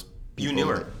of those people. You knew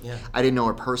her, yeah. I didn't know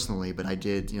her personally, but I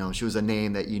did, she was a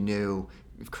name that you knew.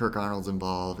 If Kirk Arnold's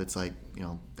involved, it's like,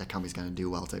 that company's going to do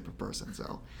well type of person.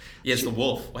 So yeah, it's the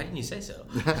wolf. Why didn't you say so?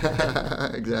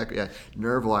 Exactly. Yeah.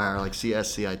 Nervewire, like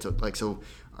CSC, I took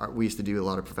we used to do a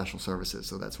lot of professional services,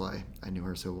 so that's why I knew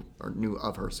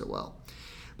of her so well.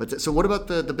 But so what about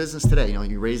the business today?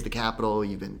 You raised the capital,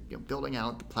 you've been building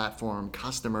out the platform,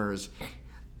 customers.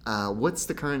 What's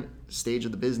the current stage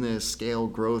of the business, scale,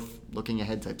 growth, looking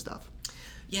ahead type stuff?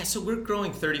 Yeah, so we're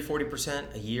growing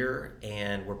 30-40% a year,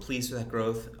 and we're pleased with that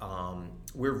growth.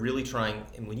 We're really trying,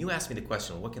 and when you asked me the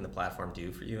question, what can the platform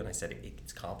do for you? And I said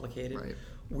it's complicated. Right.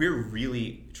 We're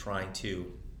really trying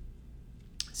to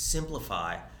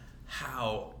simplify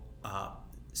how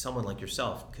someone like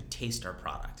yourself could taste our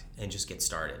product and just get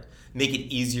started. Make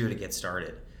it easier to get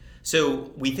started.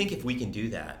 So we think if we can do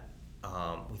that,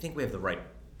 we think we have the right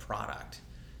product.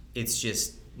 It's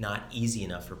just not easy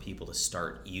enough for people to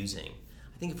start using.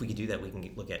 I think if we could do that, we can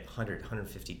look at 100,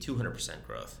 150, 200%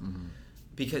 growth. Mm-hmm.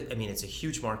 Because, it's a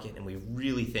huge market, and we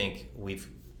really think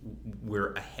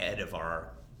we're ahead of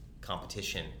our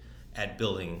competition at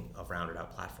building a rounded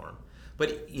out platform.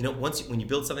 But when you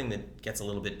build something that gets a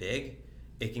little bit big,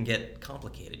 it can get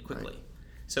complicated quickly. Right.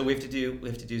 So we have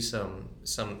to do some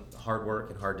hard work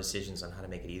and hard decisions on how to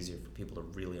make it easier for people to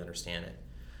really understand it.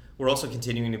 We're also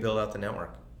continuing to build out the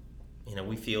network.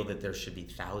 We feel that there should be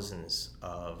thousands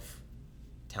of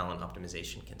talent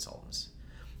optimization consultants,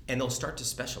 and they'll start to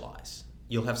specialize.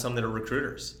 You'll have some that are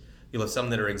recruiters. You'll have some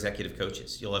that are executive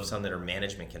coaches. You'll have some that are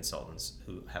management consultants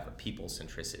who have a people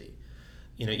centricity.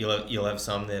 You'll have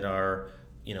some that are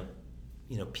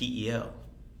PEO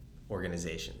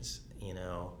organizations.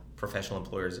 Professional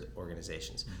employers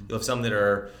organizations. Mm-hmm. You'll have some that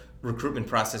are recruitment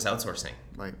process outsourcing.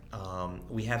 Right.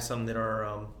 We have some that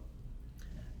are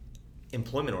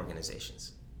employment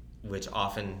organizations, which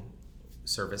often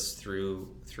service through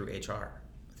HR,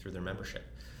 through their membership.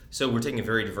 So we're taking a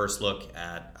very diverse look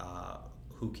at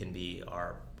who can be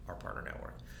our partner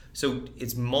network. So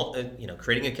it's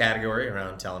creating a category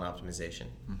around talent optimization,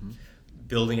 mm-hmm.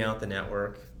 building out the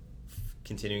network,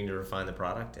 continuing to refine the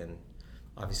product, and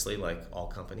obviously, like all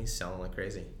companies, selling like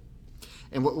crazy.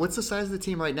 And what's the size of the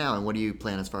team right now, and what do you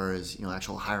plan as far as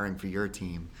actual hiring for your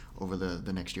team over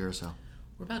the next year or so?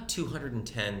 We're about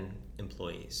 210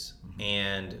 employees, mm-hmm.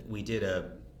 and we did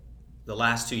the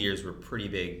last 2 years were pretty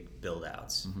big build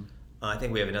outs. Mm-hmm. I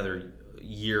think we have another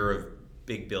year of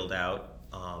big build out,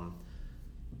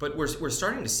 but we're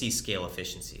starting to see scale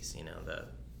efficiencies.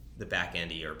 The back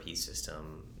end ERP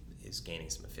system is gaining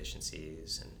some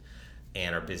efficiencies,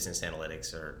 and our business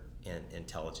analytics and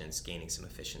intelligence gaining some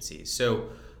efficiencies. So,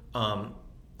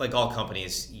 like all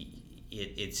companies,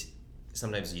 it's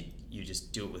sometimes you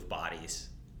just do it with bodies.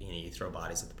 You throw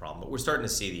bodies at the problem. But we're starting to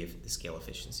see the scale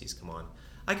efficiencies come on.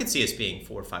 I could see us being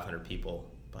 400 or 500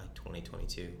 people by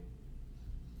 2022.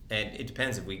 And it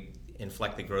depends if we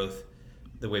inflect the growth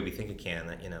the way we think it can.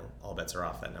 That all bets are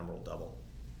off. That number will double.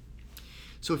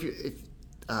 So if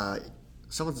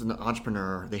someone's an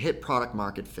entrepreneur, they hit product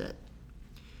market fit.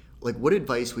 Like, what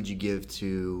advice would you give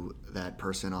to that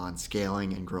person on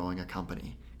scaling and growing a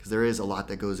company? Because there is a lot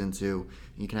that goes into,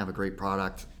 you can have a great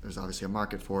product, there's obviously a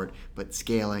market for it, but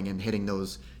scaling and hitting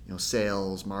those,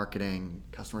 sales, marketing,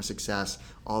 customer success,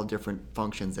 all different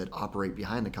functions that operate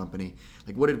behind the company.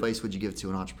 Like, what advice would you give to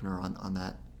an entrepreneur on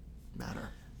that matter?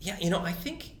 Yeah, I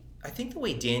think the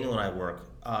way Daniel and I work,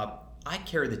 I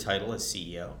carry the title as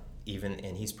CEO,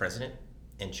 and he's president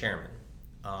and chairman.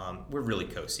 We're really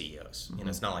co-CEOs. Mm-hmm.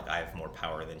 It's not like I have more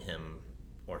power than him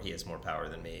or he has more power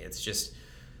than me. It's just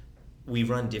we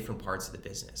run different parts of the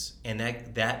business, and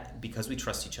that because we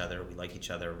trust each other, we like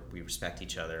each other, we respect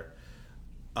each other.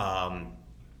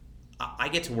 I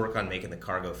get to work on making the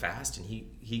car go fast, and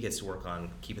he gets to work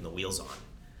on keeping the wheels on.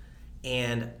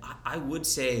 And I would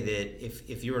say that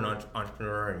if you're an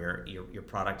entrepreneur and your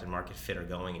product and market fit are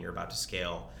going and you're about to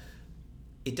scale,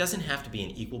 it doesn't have to be an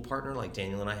equal partner like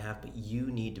Daniel and I have, but you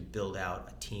need to build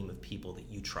out a team of people that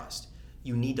you trust.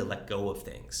 You need to let go of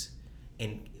things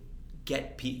and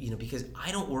get because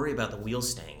I don't worry about the wheels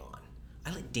staying on.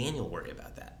 I let Daniel worry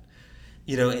about that.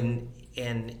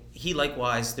 And he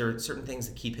likewise, there are certain things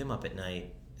that keep him up at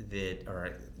night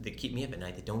that keep me up at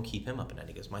night that don't keep him up at night.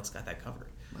 He goes, Mike's got that covered.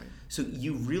 Right. So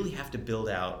you really have to build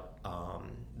out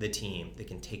the team that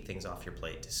can take things off your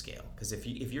plate to scale. Because if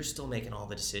you're still making all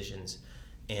the decisions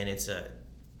and it's a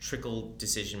trickle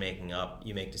decision making up,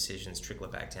 you make decisions, trickle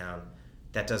it back down,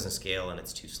 that doesn't scale and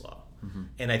it's too slow. Mm-hmm.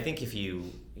 And I think if you've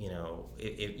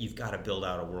got to build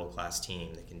out a world-class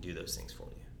team that can do those things for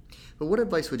you. But what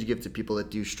advice would you give to people that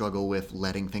do struggle with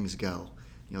letting things go?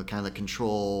 Kind of the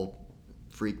control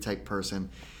freak type person.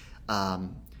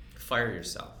 Fire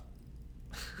yourself.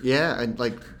 Yeah, and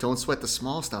don't sweat the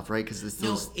small stuff, right? Because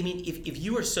if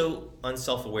you are so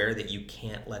unself-aware that you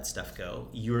can't let stuff go,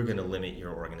 you're going to limit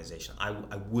your organization. I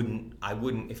wouldn't.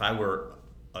 If I were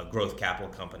a growth capital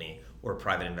company or a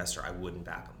private investor, I wouldn't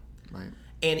back them. Right.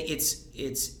 And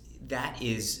it's that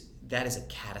is a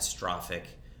catastrophic,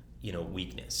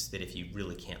 weakness, that if you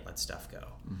really can't let stuff go.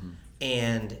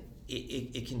 And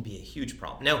it can be a huge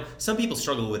problem. Now, some people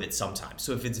struggle with it sometimes.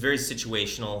 So if it's very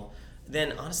situational,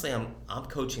 then honestly, I'm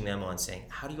coaching them on saying,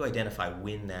 how do you identify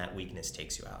when that weakness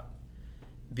takes you out?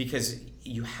 Because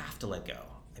you have to let go.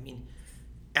 I mean,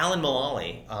 Alan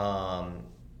Mulally,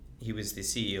 he was the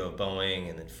CEO of Boeing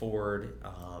and then Ford.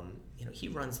 He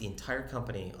runs the entire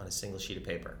company on a single sheet of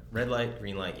paper. Red light,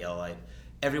 green light, yellow light.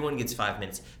 Everyone gets 5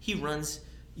 minutes. He runs,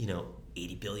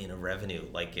 $80 billion of revenue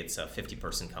like it's a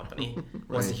 50-person company. Right.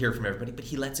 Wants to hear from everybody, but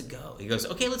he lets it go. He goes,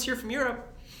 okay, let's hear from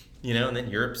Europe. And then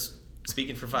Europe's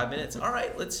speaking for 5 minutes. All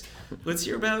right, let's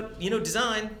hear about,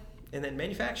 design and then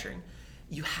manufacturing.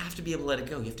 You have to be able to let it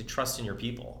go. You have to trust in your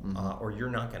people, or you're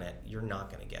not gonna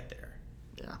get there.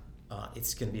 Yeah.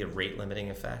 It's going to be a rate limiting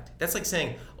effect. That's like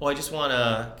saying, oh, I just want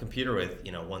a computer with,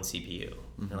 one CPU.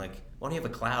 They're like, why don't you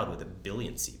have a cloud with 1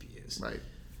 billion CPUs? Right.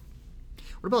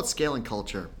 What about scaling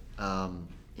culture? And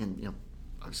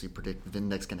obviously Predictive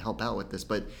Index can help out with this,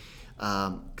 but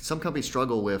some companies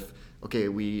struggle with, okay,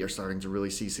 we are starting to really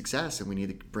see success and we need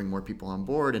to bring more people on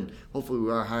board, and hopefully we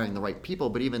are hiring the right people,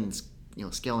 but even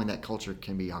scaling that culture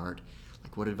can be hard.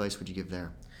 Like, what advice would you give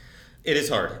there? It is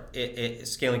hard.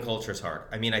 Scaling culture is hard.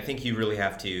 I mean, I think you really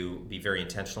have to be very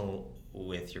intentional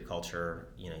with your culture.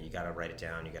 You got to write it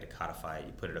down. You got to codify it.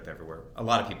 You put it up everywhere. A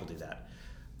lot of people do that.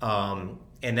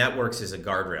 And that works as a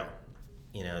guardrail,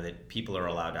 that people are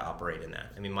allowed to operate in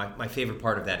that. I mean, my favorite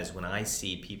part of that is when I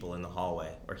see people in the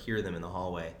hallway or hear them in the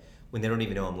hallway when they don't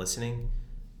even know I'm listening,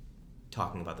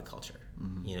 talking about the culture.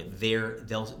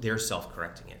 They're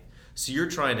self-correcting it. So you're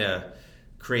trying to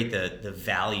create the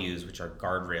values which are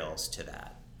guardrails to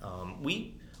that.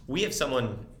 We have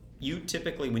someone, you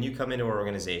typically, when you come into our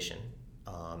organization,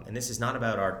 and this is not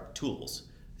about our tools,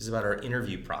 this is about our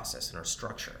interview process and our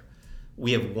structure.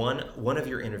 We have one of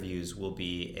your interviews will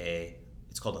be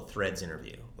it's called a Threads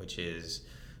interview, which is,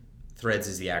 Threads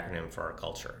is the acronym for our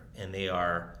culture. And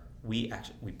we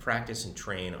practice and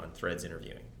train on Threads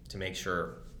interviewing to make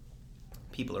sure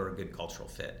people are a good cultural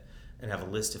fit, and have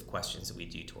a list of questions that we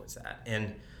do towards that.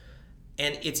 And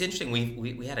it's interesting,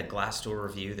 we had a Glassdoor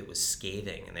review that was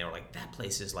scathing, and they were like, that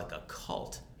place is like a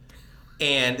cult.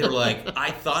 And they were like,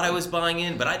 I thought I was buying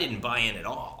in, but I didn't buy in at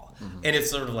all. And it's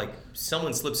sort of like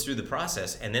someone slips through the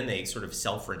process and then they sort of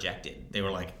self-rejected. They were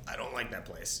like, I don't like that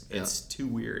place. It's too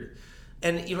weird.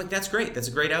 And that's great. That's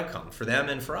a great outcome for them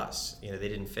and for us. They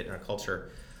didn't fit in our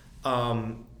culture.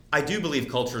 I do believe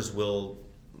cultures will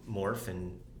morph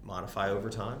and modify over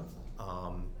time.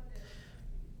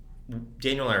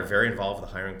 Daniel and I are very involved with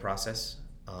the hiring process,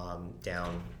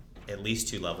 down at least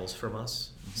 2 levels from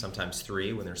us, sometimes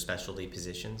 3 when they're specialty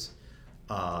positions.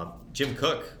 Jim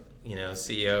Cook,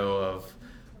 CEO of,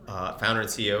 founder and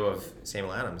CEO of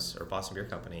Samuel Adams, or Boston Beer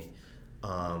Company,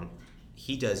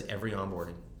 he does every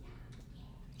onboarding.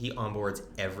 He onboards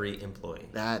every employee.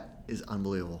 That is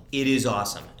unbelievable. It is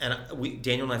awesome. And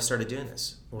Daniel and I have started doing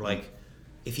this. We're like,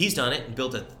 if he's done it and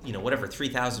built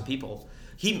 3,000 people,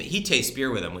 he tastes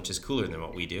beer with them, which is cooler than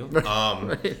what we do.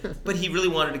 But he really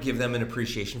wanted to give them an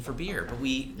appreciation for beer. But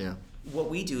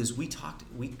what we do is we talk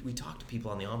to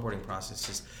people on the onboarding process.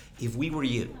 Is, if we were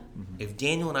you, if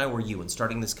Daniel and I were you and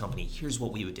starting this company, here's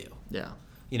what we would do. Yeah.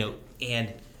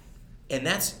 And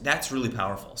that's really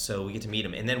powerful. So we get to meet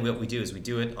them, and then what we do is we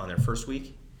do it on their first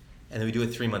week, and then we do it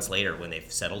 3 months later when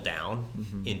they've settled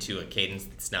down into a cadence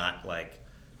that's not like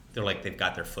they're like they've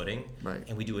got their footing. Right.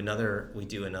 And we do another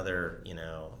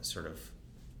sort of,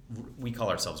 we call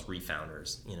ourselves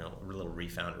refounders. A little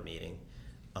refounder meeting.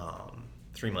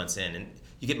 3 months in, and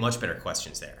you get much better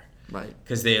questions there. Right.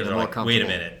 Because they're like, wait a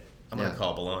minute, I'm going Yeah. to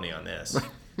call baloney on this.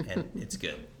 And it's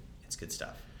good. It's good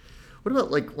stuff. What about,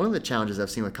 like, one of the challenges I've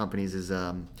seen with companies is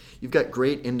you've got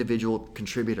great individual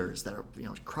contributors that are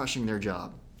crushing their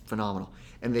job, phenomenal,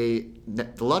 and the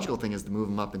logical thing is to move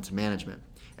them up into management,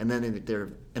 and then they're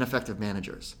ineffective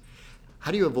managers.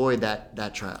 How do you avoid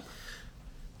that trap?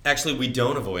 Actually, we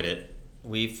don't avoid it.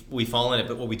 We fall in it,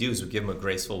 but what we do is we give them a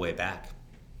graceful way back.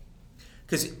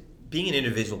 Because being an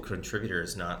individual contributor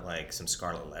is not like some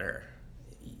scarlet letter.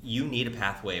 You need a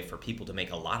pathway for people to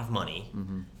make a lot of money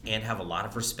and have a lot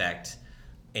of respect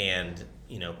and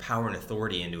power and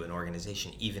authority into an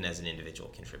organization, even as an individual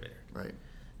contributor. Right.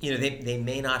 They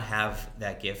may not have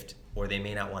that gift, or they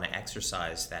may not want to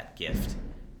exercise that gift.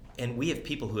 And we have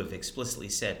people who have explicitly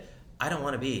said, I don't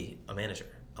want to be a manager.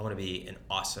 I want to be an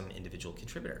awesome individual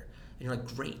contributor. And you're like,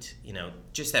 great.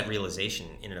 Just that realization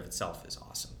in and of itself is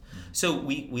awesome. So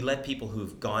we let people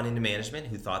who've gone into management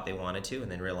who thought they wanted to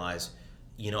and then realize,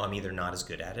 I'm either not as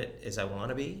good at it as I want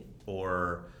to be,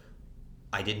 or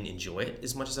I didn't enjoy it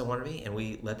as much as I wanted to be, and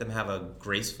we let them have a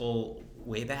graceful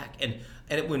way back. And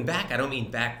it went back. I don't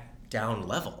mean back down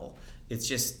level. It's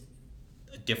just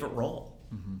a different role.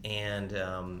 And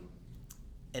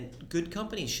good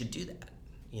companies should do that,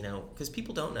 because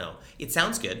people don't know. It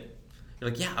sounds good. You're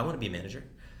like, yeah, I want to be a manager.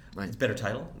 Right. It's a better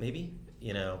title, maybe.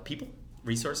 People,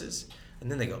 resources,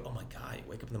 and then they go, oh my God, you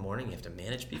wake up in the morning, you have to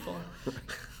manage people.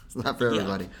 It's not for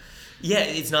everybody. Yeah,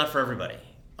 it's not for everybody.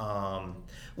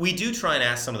 We do try and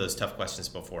ask some of those tough questions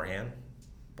beforehand,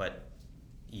 but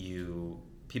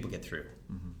people get through,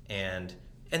 and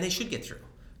they should get through,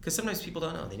 because sometimes people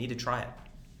don't know. They need to try it.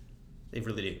 They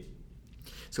really do.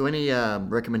 So any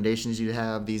recommendations you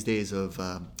have these days of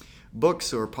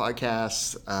books or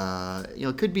podcasts?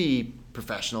 It could be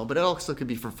professional, but it also could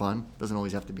be for fun. Doesn't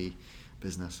always have to be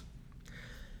business.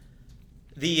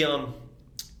 The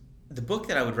book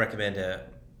that I would recommend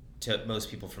to most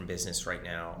people from business right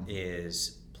now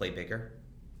is Play Bigger,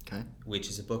 which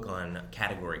is a book on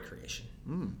category creation.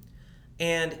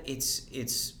 And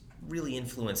it's really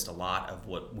influenced a lot of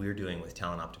what we're doing with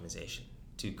talent optimization,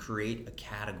 to create a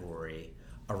category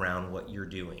around what you're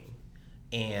doing.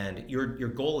 And your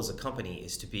goal as a company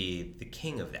is to be the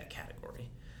king of that category.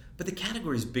 But the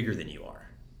category is bigger than you are.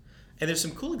 And there's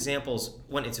some cool examples.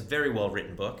 One, it's a very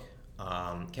well-written book.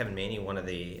 Kevin Maney, one of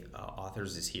the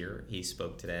authors, is here. He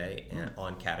spoke today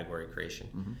on category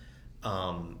creation.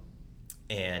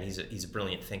 And he's a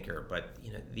brilliant thinker. But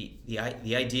the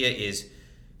idea is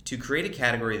to create a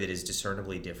category that is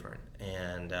discernibly different.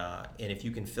 And if you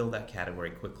can fill that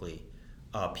category quickly,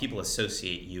 people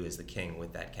associate you as the king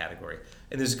with that category.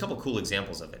 And there's a couple cool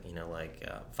examples of it, like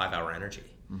 5 Hour Energy.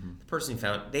 The person who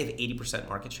they have 80%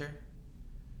 market share.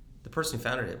 The person who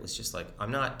founded it was just like,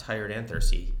 I'm not tired and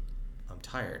thirsty, I'm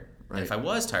tired. Right. And if I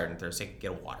was tired and thirsty, I could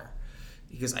get water.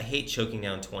 Because I hate choking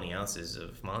down 20 ounces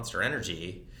of Monster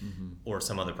Energy or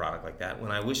some other product like that,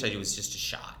 when I wish it was just a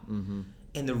shot. And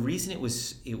the reason it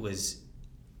was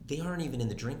they aren't even in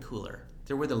the drink cooler.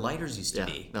 They're where the lighters used to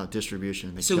be. No,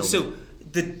 distribution. So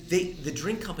the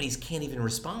drink companies can't even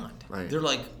respond. Right. They're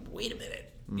like, wait a minute,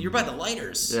 you're by the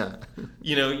lighters. Yeah.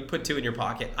 You put 2 in your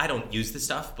pocket. I don't use the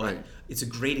stuff, but it's a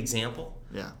great example.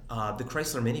 Yeah. The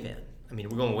Chrysler minivan. I mean,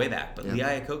 we're going way back, but Lee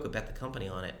Iacocca bet the company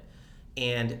on it.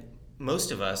 And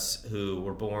most of us who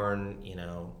were born,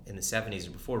 in the 70s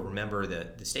or before remember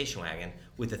the station wagon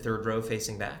with the third row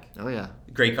facing back. Oh, yeah.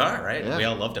 Great car, right? Yeah. We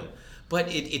all loved them.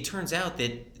 But it turns out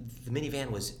that the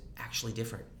minivan was actually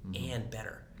different and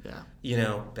better.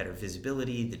 Yeah. Better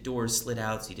visibility. The doors slid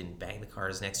out so you didn't bang the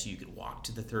cars next to you. You could walk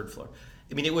to the third floor.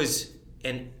 I mean,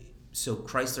 and so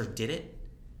Chrysler did it.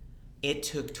 It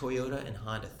took Toyota and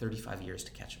Honda 35 years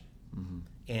to catch them.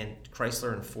 And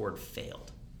Chrysler and Ford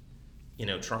failed,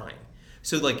 trying.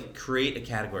 So, create a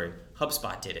category.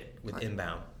 HubSpot did it with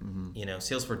inbound.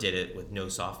 Salesforce did it with no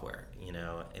software,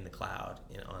 in the cloud,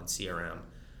 on CRM.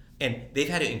 And they've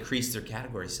had to increase their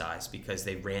category size because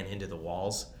they ran into the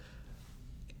walls.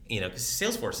 Because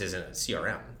Salesforce isn't a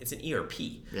CRM; it's an ERP.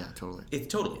 Yeah, totally. It's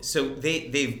totally. So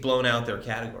they've blown out their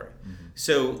category.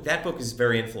 So that book is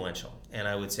very influential. And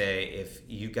I would say if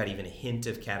you've got even a hint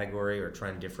of category or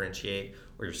trying to differentiate,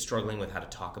 or you're struggling with how to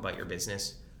talk about your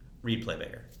business, read Play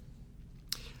Bigger.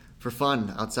 For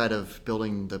fun, outside of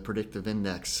building the predictive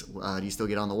index, do you still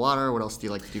get on the water? What else do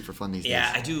you like to do for fun these days?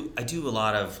 Yeah, I do a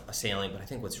lot of sailing, but I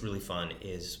think what's really fun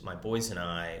is my boys and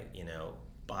I,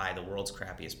 buy the world's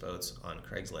crappiest boats on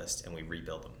Craigslist and we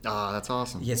rebuild them. Oh, that's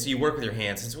awesome. Yeah, so you work with your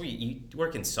hands. And so you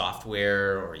work in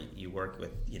software or you work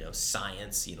with,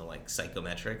 science, like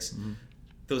psychometrics.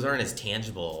 Those aren't as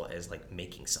tangible as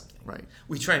making something. Right.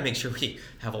 We try and make sure we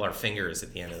have all our fingers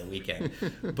at the end of the weekend.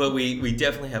 But we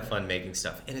definitely have fun making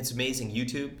stuff. And it's amazing.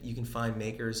 YouTube, you can find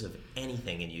makers of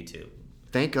anything in YouTube.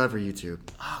 Thank God for YouTube.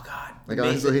 Oh, God.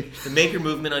 Honestly. The maker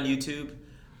movement on YouTube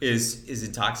is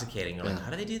intoxicating. You're like, how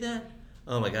do they do that?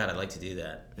 Oh my God, I'd like to do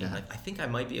that. Yeah. I think I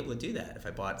might be able to do that if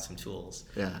I bought some tools.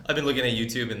 Yeah. I've been looking at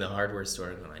YouTube in the hardware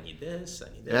store going, I need this,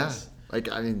 I need this. Yeah.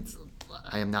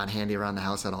 I am not handy around the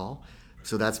house at all.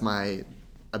 So that's my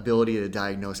ability to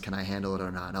diagnose, can I handle it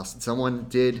or not. Now, someone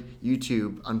did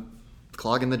YouTube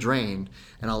clogging the drain,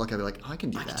 and I'll look at it like, oh, I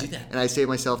can do that. And I save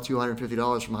myself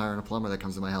 $250 from hiring a plumber that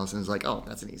comes to my house and is like, oh,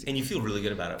 that's an easy. And you feel really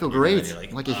good about it. I feel great.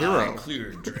 I'm like a hero. I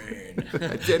cleared drain.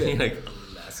 I did it. You're like,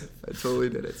 massive. I totally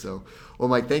did it. So, well,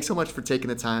 Mike, thanks so much for taking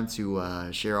the time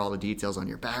to share all the details on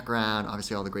your background,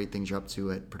 obviously all the great things you're up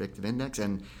to at Predictive Index,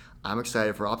 and I'm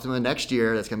excited for Optima next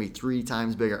year. That's going to be 3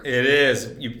 times bigger. It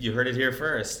is. You heard it here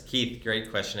first. Keith,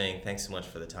 great questioning. Thanks so much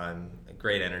for the time.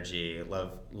 Great energy.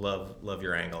 Love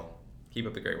your angle. Keep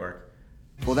up the great work.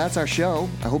 Well, that's our show.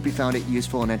 I hope you found it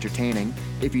useful and entertaining.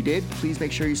 If you did, please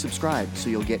make sure you subscribe so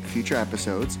you'll get future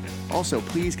episodes. Also,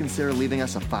 please consider leaving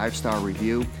us a 5-star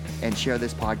review and share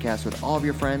this podcast with all of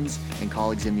your friends and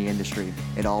colleagues in the industry.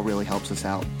 It all really helps us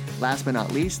out. Last but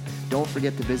not least, don't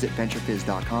forget to visit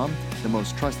venturefiz.com, the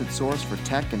most trusted source for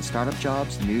tech and startup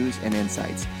jobs, news, and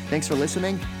insights. Thanks for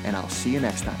listening, and I'll see you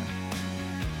next time.